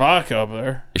 There's vodka up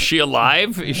there. Is she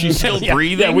alive? Is she still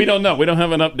breathing? Yeah, we don't know. We don't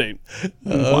have an update.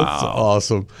 That's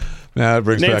awesome. Man, that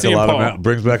brings Nancy back and Paul.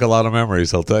 brings back a lot of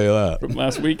memories. I'll tell you that. From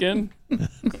last weekend.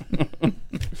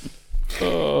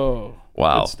 Oh.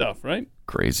 Wow. Good stuff, right?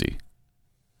 Crazy.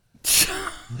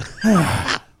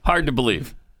 Hard to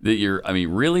believe that you're, I mean,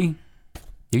 really?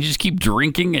 You just keep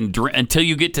drinking and until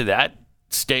you get to that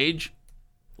stage?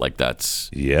 Like that's...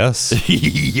 Yes.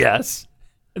 Yes.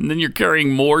 And then you're carrying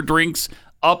more drinks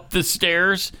up the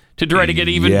stairs to try to get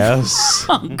even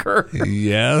drunker.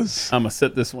 Yes. I'm going to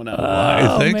sit this one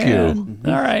out. Thank you.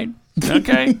 All right.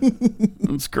 Okay.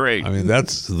 That's great. I mean,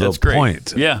 that's the great.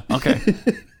 point. Yeah. Okay.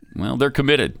 Well, they're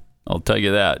committed. I'll tell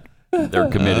you that. They're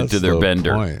committed to their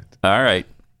bender. Point. All right.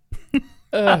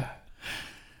 All right.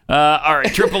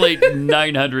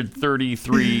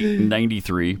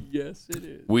 888-900-3393. Yes, it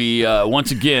is. We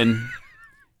once again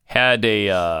had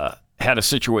a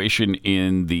situation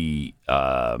in the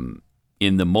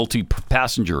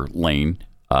multi-passenger lane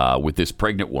with this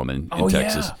pregnant woman in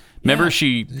Texas. Yeah. Remember,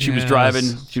 she was driving.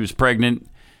 She was pregnant.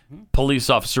 Police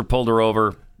officer pulled her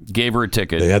over. Gave her a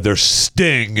ticket. They had their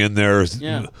sting in their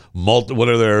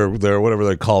whatever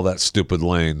they call that stupid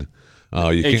lane.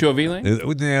 HOV lane?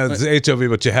 Yeah, it's HOV,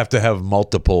 but you have to have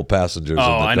multiple passengers in the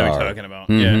car. I know what you're talking about.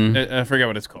 Yeah, I forget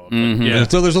what it's called. Mm-hmm. Yeah. And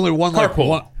so there's only one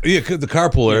carpool. The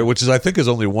carpool area, which I think is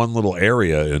only one little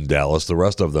area in Dallas. The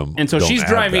rest of them And so don't she's have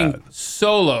driving that.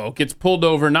 solo, gets pulled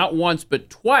over not once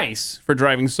but twice for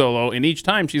driving solo, and each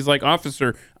time she's like,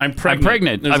 "Officer, I'm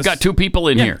pregnant. I've got two people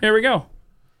in here." Here we go.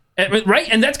 Right,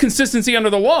 and that's consistency under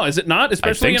the law, is it not?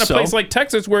 Especially in a place like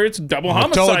Texas where it's double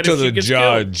homicide. Tell it to if she the gets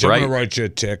judge. killed. I'm gonna write you a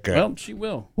ticket. Well, she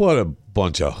will. What a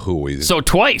bunch of hooey. So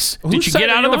twice. Did Whose you side get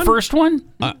are out you of the on? first one?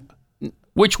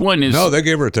 Which one is? No, they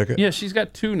gave her a ticket. Yeah, she's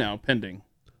got two now pending.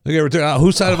 They gave her a ticket.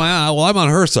 Whose side am I on? Well, I'm on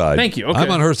her side. Thank you. Okay. I'm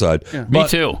on her side. Yeah. Me But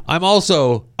too. I'm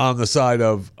also on the side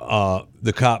of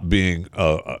the cop being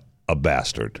a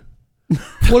bastard.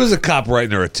 What is a cop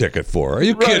writing her a ticket for? Are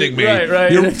you kidding me?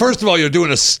 Right. First of all, you're doing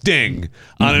a sting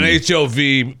on an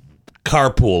HOV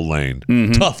carpool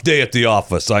lane. Tough day at the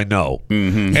office, I know.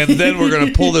 And then we're going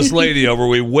to pull this lady over.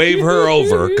 We wave her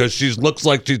over because she looks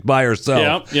like she's by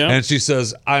herself. Yep. And she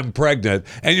says, I'm pregnant.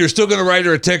 And you're still going to write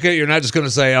her a ticket? You're not just going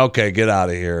to say, okay, get out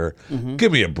of here.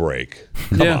 Give me a break.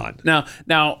 Come on. Now,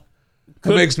 It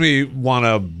makes me want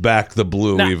to back the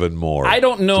blue even more. I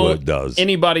don't know what it does.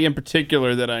 anybody in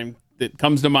particular that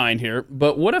comes to mind here,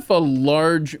 but what if a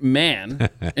large man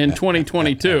in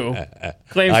 2022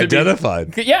 claims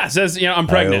identified? to be says, I'm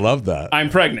pregnant. I love that.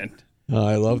 I'm pregnant.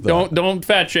 I love that. Don't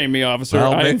fat shame me, officer.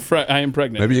 Well, I am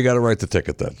pregnant. Maybe you got to write the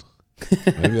ticket then.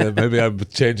 Maybe I'm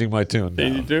changing my tune now.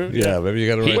 You do? Yeah, maybe you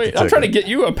got to write the ticket. I'm trying to get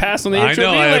you a pass on the HOV I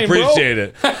know, I lane, appreciate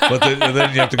it. But then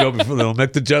you have to go before they'll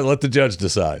let the judge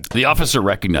decide. The officer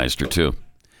recognized her too.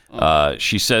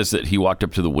 She says that he walked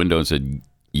up to the window and said,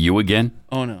 "You again?"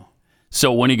 Oh no.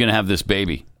 So when are you going to have this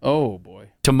baby? Oh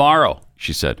boy. Tomorrow,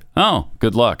 she said. Oh,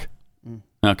 good luck.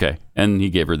 Okay, and he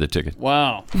gave her the ticket.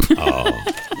 Wow. Oh,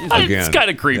 again, it's kind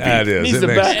of creepy. That is. Needs It to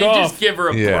makes- back off. Just give her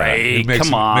a Yeah, break. it makes,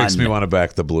 Come on. makes me want to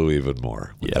back the blue even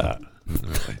more. With Yeah.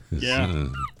 that. Yeah.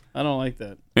 I don't like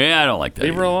that. Yeah, I don't like that.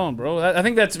 Leave her either. alone, bro. I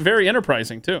think that's very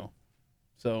enterprising too.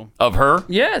 So. Of her?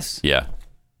 Yes. Yeah.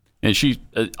 And she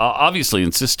obviously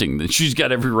insisting that she's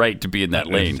got every right to be in that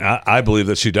lane. I believe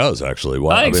that she does, actually.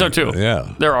 Well, I think so too.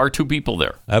 Yeah. There are two people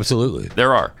there. Absolutely.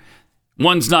 There are.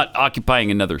 One's not occupying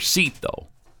another seat though.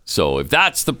 So if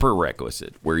that's the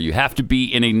prerequisite, where you have to be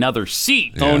in another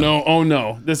seat. Oh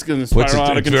no, this is going to spiral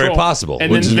out of control. Very possible. And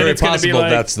Which then, is very it's gonna possible. be like,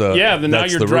 That's the then now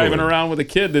that's you're the driving ruling. around with a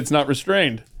kid that's not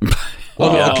restrained.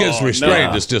 Well, the kid's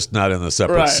restrained. It's just not in the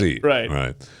separate seat.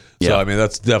 Right. So I mean,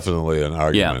 that's definitely an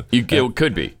argument. Yeah, it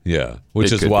could be. Yeah,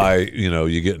 which is why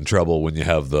you get in trouble when you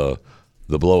have the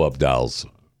blow up dolls.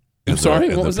 I'm sorry,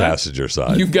 in what the was that? passenger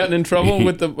side. You've gotten in trouble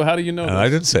with the. How do you know? And I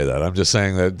didn't say that. I'm just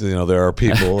saying that there are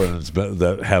people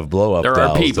that have blow up There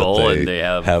dolls are people that and they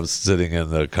have sitting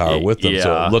in the car with them,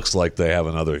 so it looks like they have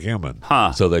another human,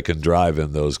 so they can drive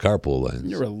in those carpool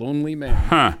lanes. You're a lonely man.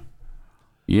 Huh?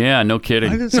 Yeah, no kidding.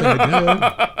 I didn't say I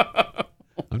did.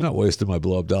 I'm not wasting my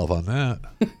blow up doll on that.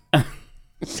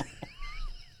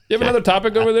 You have another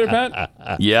topic over there,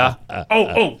 Pat? Yeah.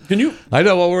 Oh, can you? I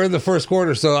know. Well, we're in the first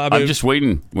quarter, so I'm just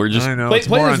waiting. We're just I know. Play It's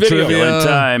more this on video. trivia. in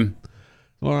time.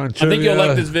 More on I trivia. think you'll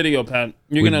like this video, Pat.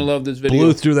 You're going to love this video.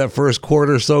 Blew through that first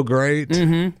quarter so great.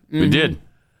 We did.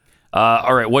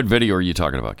 All right, what video are you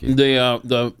talking about, Keith?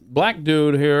 The black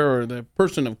dude here, or the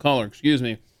person of color, excuse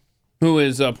me, who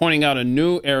is pointing out a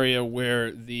new area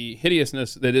where the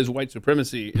hideousness that is white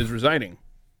supremacy is residing.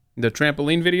 The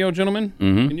trampoline video, gentlemen.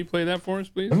 Can you play that for us,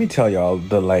 please? Let me tell y'all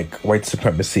the white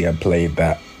supremacy I played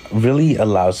that really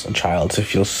allows a child to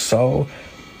feel so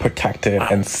protected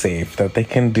and safe that they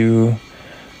can do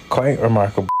quite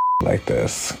remarkable like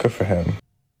this. Good for him.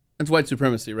 That's white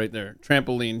supremacy right there.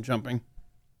 Trampoline jumping.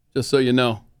 Just so you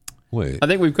know. Wait. I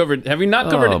think we've covered. Have we not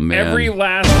covered man. every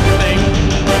last thing?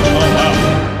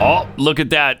 Oh wow! Oh, look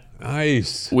at that.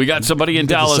 Nice. We got somebody in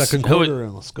Get the Dallas. second quarter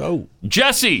in. Let's go.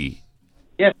 Jesse.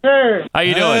 Yes, sir. How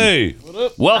you doing? Hey.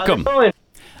 Welcome. How's it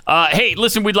going? Hey,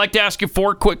 listen, we'd like to ask you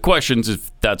 4 quick questions,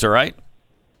 if that's all right.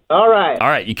 All right. All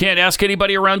right, you can't ask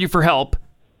anybody around you for help.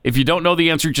 If you don't know the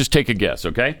answer, just take a guess,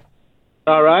 okay?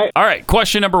 All right. All right,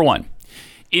 question number 1.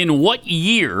 In what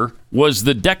year was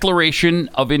the Declaration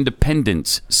of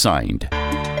Independence signed?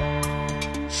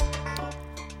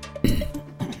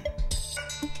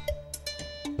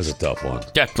 That's a tough one.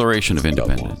 Declaration of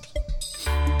Independence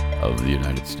of the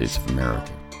United States of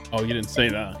America. Oh, you didn't say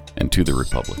that. And to the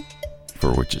republic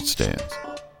for which it stands.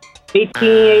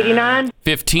 1889.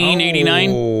 1589?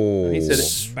 Oh, He said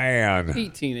it. man.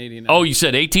 1889. Oh, you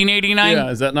said 1889? yeah.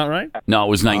 Is that not right? No, it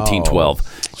was 1912.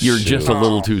 You're just a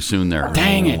little too soon there.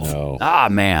 Dang it. no. Ah,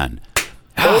 man.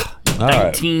 All right.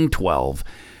 1912.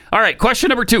 All right, question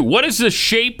number 2. What is the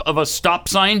shape of a stop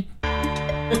sign?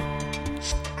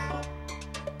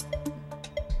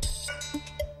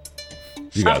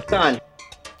 You got this. Octagon.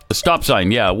 A stop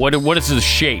sign, yeah. What is the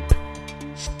shape?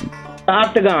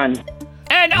 Octagon.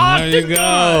 An There octagon. you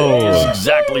go. That's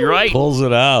exactly right. Pulls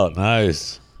it out.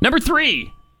 Nice. Number 3.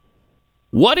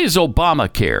 What is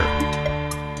Obamacare?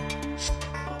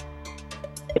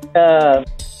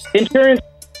 Insurance.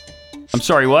 I'm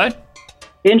sorry, what?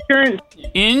 Insurance.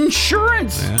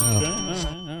 Insurance.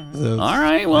 All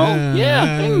right, well,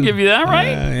 yeah, we can give you that,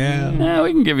 right? Yeah,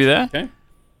 we can give you that. Okay.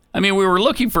 I mean, we were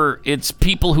looking for it's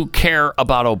people who care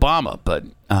about Obama, but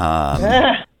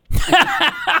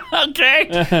okay.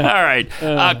 All right.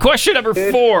 Question number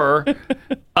 4.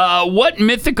 What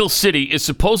mythical city is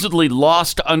supposedly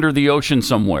lost under the ocean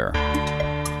somewhere?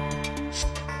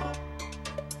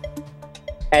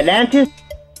 Atlantis.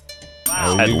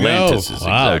 Atlantis is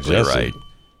Wow, exactly Jesse. right.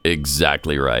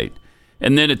 Exactly right.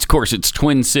 And then, of course, it's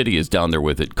Twin City is down there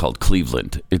with it, called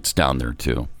Cleveland. It's down there,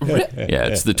 too. Yeah,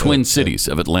 it's the Twin Cities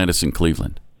of Atlantis and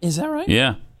Cleveland. Is that right?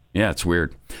 Yeah. Yeah, it's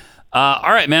weird. All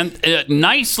right, man.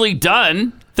 Nicely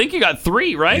done. I think you got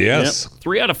 3, right? Yes. Yep.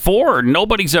 3 out of 4.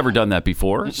 Nobody's ever done that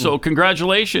before. So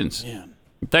congratulations.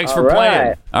 Thanks for All playing.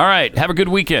 right. All right. Have a good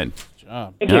weekend.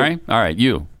 Job. Thank All you. right. All right.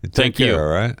 You. Take Thank you. care,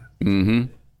 all right? Mm-hmm.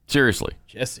 Seriously.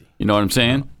 Jesse You know what I'm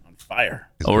saying? on fire.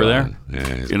 Over there?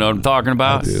 Yeah, he's You know what I'm talking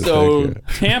about? I do. So Thank you.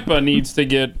 Tampa needs to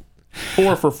get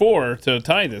 4 for 4 to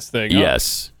tie this thing up.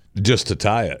 Yes. Just to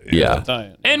tie it. Yeah. Tie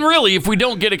it. And really, if we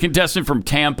don't get a contestant from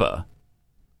Tampa,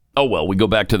 oh well, we go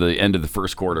back to the end of the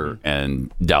first quarter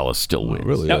and Dallas still wins.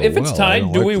 Really? Now, if it's I tied,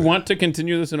 don't do like we that. want to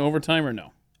continue this in overtime or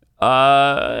no?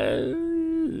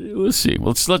 Let's see.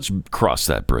 Let's cross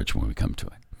that bridge when we come to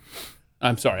it.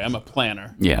 I'm sorry, I'm a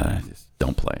planner. Yeah, just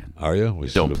don't play it. Are you? We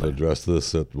should Don't have play. addressed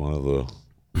this at one of the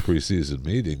preseason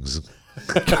meetings.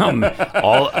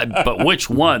 But which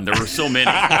one? There were so many.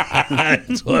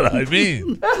 That's what I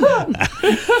mean.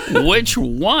 Which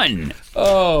one?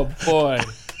 Oh boy.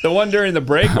 The one during the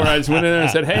break where I just went in there and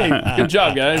said, "Hey, good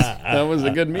job, guys. That was a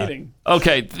good meeting."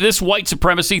 Okay, this white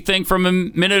supremacy thing from a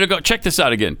minute ago. Check this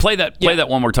out again. Play that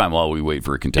one more time while we wait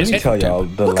for a contestant. Let me tell y'all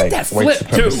the white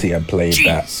supremacy I played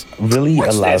that really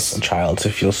allows a child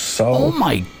to feel so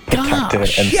protected and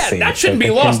safe. That shouldn't be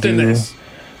lost in this.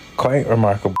 Quite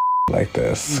remarkable like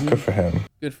this. Good for him.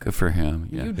 Good for him.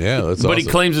 Yeah, that's But awesome. he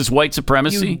claims it's white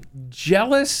supremacy. You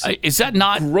jealous? Is that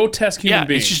not grotesque human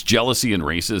being? It's just jealousy and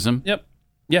racism. Yep.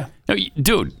 Yeah. No,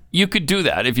 dude, you could do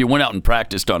that if you went out and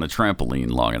practiced on a trampoline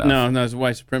long enough. No, it's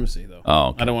white supremacy though. Oh,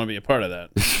 okay. I don't want to be a part of that.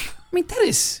 I mean, that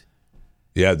is.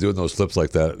 Yeah, doing those flips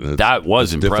like that. That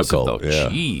was impressive, difficult. though. Yeah.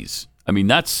 Jeez. I mean,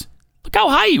 look how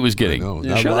high he was getting.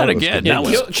 Show that again. Yeah, That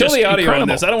was kill just the audio incredible. on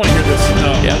this. I don't want to hear this.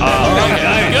 No. Yeah. Okay,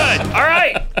 good. All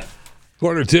right.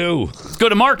 Quarter two. Let's go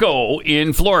to Marco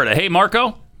in Florida. Hey,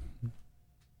 Marco.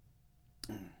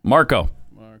 Marco.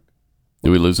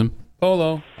 Did we lose him?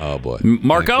 Polo. Oh, boy.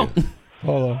 Marco?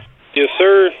 Polo. Yes,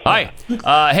 sir. Hi.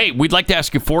 Hey, we'd like to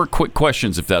ask you 4 quick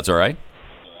questions, if that's all right.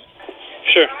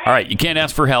 Sure. All right. You can't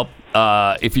ask for help.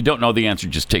 If you don't know the answer,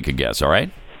 just take a guess, all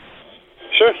right?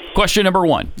 Sure. Question number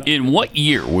 1. In what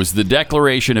year was the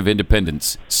Declaration of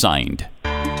Independence signed?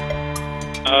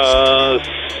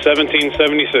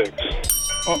 1776.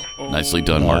 Nicely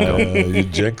done, Marco. You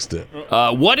jinxed it.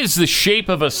 What is the shape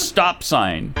of a stop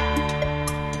sign?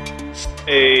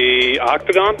 A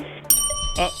octagon.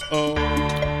 Uh-oh.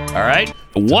 All right.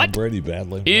 What Brady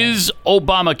badly. is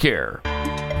Obamacare?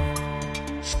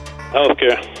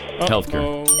 Healthcare.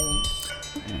 Healthcare.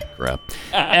 Crap.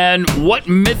 And what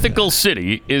mythical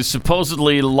city is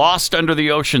supposedly lost under the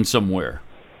ocean somewhere?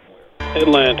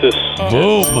 Atlantis.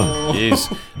 Boom.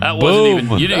 Jeez. That wasn't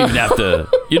even. You didn't even have to.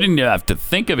 You didn't have to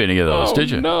think of any of those, did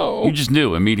you? No. You just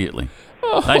knew immediately.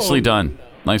 Nicely done.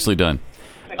 Nicely done.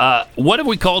 What have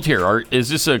we called here? Is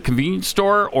this a convenience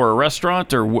store or a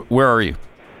restaurant, or where are you?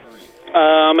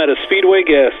 I'm at a Speedway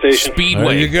gas station.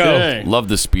 Speedway. There you go. Okay. Love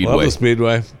the Speedway. Love the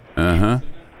Speedway. Uh-huh.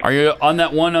 Are you on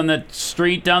that one on that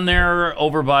street down there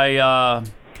over by,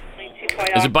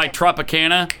 is it by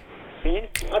Tropicana?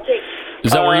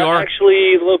 Is that where you are?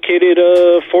 Actually located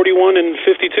 41 and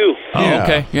 52. Oh,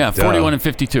 okay. Yeah, 41 and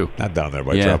 52. Not down there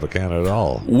by Yeah. Tropicana at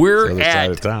all. We're It's the other side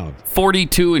at of town.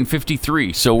 42 and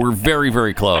 53, so we're very,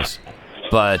 very close.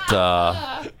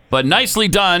 But nicely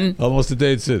done. Almost a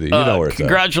Dade City. You know where it's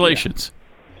Congratulations.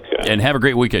 And have a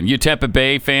great weekend. You a Tampa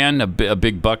Bay fan? A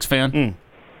big Bucks fan?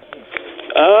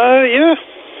 Yeah.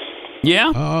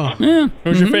 Yeah? Oh. Yeah.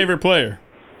 Who's your favorite player?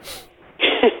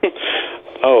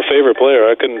 Oh, favorite player?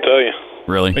 I couldn't tell you.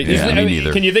 Really? Wait, Yeah, me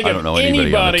neither. Can you think I of don't know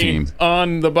anybody on the team.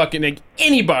 on the Buccaneers?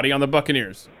 Anybody on the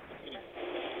Buccaneers?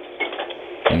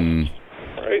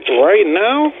 Right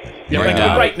now? Yeah, Right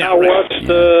now.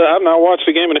 I've not watched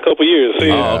the game in a couple years. So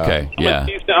Oh, okay. Yeah.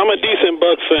 I'm a decent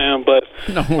Bucks fan, but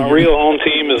my real home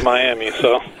team is Miami.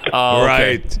 So. Oh,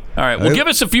 okay. Right. All right. Well, give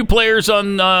us a few players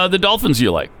on the Dolphins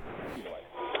you like.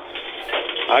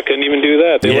 I couldn't even do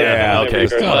that. They Okay.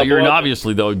 Well, you're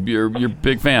obviously though you're a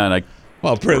big fan.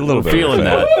 Well, pretty little bit. Feeling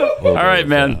that. All right,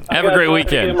 man. Have a great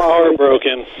weekend. Get my heart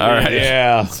broken. All right.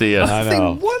 Yeah. See ya. I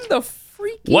know. What the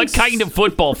freaking? What kind of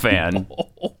football fan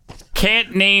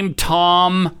can't name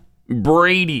Tom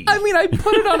Brady? I mean, I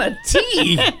put it on a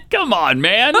tee. Come on,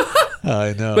 man.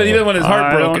 I know. But he didn't want his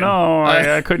heart broken. No,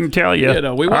 I couldn't tell you.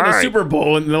 We won the Super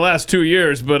Bowl in the last 2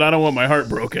 years, but I don't want my heart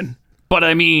broken. But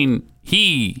I mean,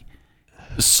 he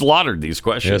slaughtered these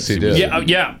questions. Yes, he did.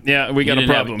 Yeah. We got a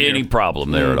problem. Have any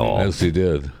problem there at all? Yes, he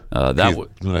did. That would.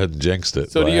 I had jinxed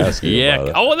it. So by do you- asking about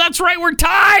it. Oh, that's right. We're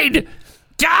tied.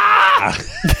 Ah!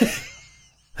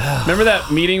 Remember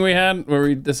that meeting we had where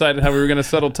we decided how we were going to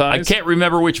settle I ties? can't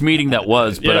remember which meeting that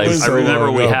was, but Yeah, it was I so remember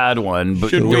long we ago. had one.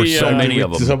 But Should there were we, so many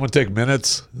of Did them. someone take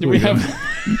minutes? Did we have?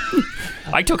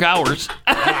 I took hours.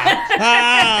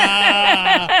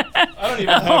 I don't even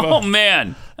have Oh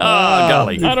man. Oh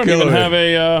golly. I don't Killing even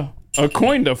it. have a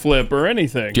coin to flip or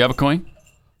anything. Do you have a coin?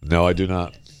 No, I do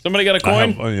not. Somebody got a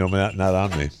I coin? have, not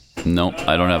on me. No,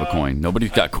 I don't have a coin.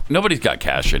 Nobody's got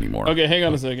cash anymore. Okay, hang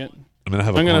on a second. I'm gonna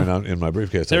have a I'm coin gonna- in my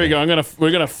briefcase. There we go.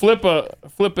 We're gonna flip a.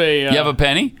 You have a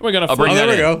penny? We're gonna I'll flip. bring that there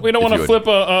we in, go. We don't if want you to would.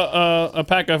 flip a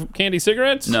pack of candy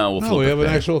cigarettes. No, we'll No, flip we a have an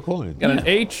penny. actual coin. Got an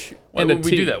H Why and a would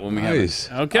T. we do that when we have it?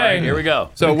 Nice. Okay. All right, here we go.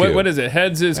 So Thank you. what is it?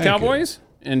 Heads is Thank you. Cowboys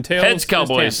and tails. Heads is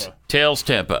Cowboys, Tampa. tails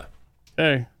Tampa.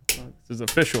 Hey, this is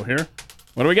official here.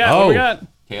 What do we got? What do we got?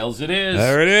 Tails it is.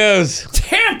 There it is.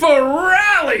 Tampa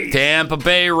rallies. Tampa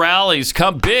Bay rallies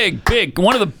come big.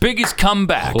 One of the biggest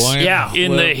comebacks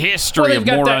in the history of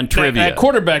Moron Trivia. That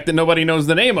quarterback that nobody knows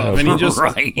the name of, and he just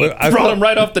brought him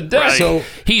right off the deck. Right. So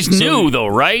he's new, though,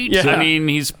 right? Yeah. I mean,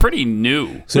 he's pretty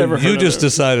new. So you just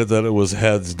decided that it was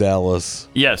heads Dallas.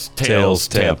 Yes, tails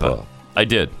Tampa. I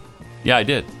did. Yeah, I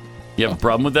did. You have a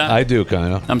problem with that? I do,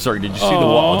 kind of. I'm sorry. Did you see the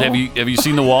wall? Have you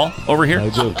seen the wall over here? I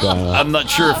do, kind of. I'm not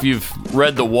sure if you've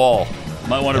read the wall.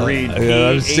 Might want to read. Yeah,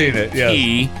 I've seen it. Yes.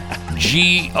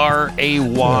 P-G-R-A-Y.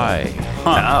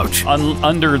 Ouch.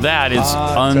 Under that is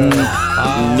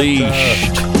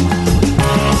unleashed.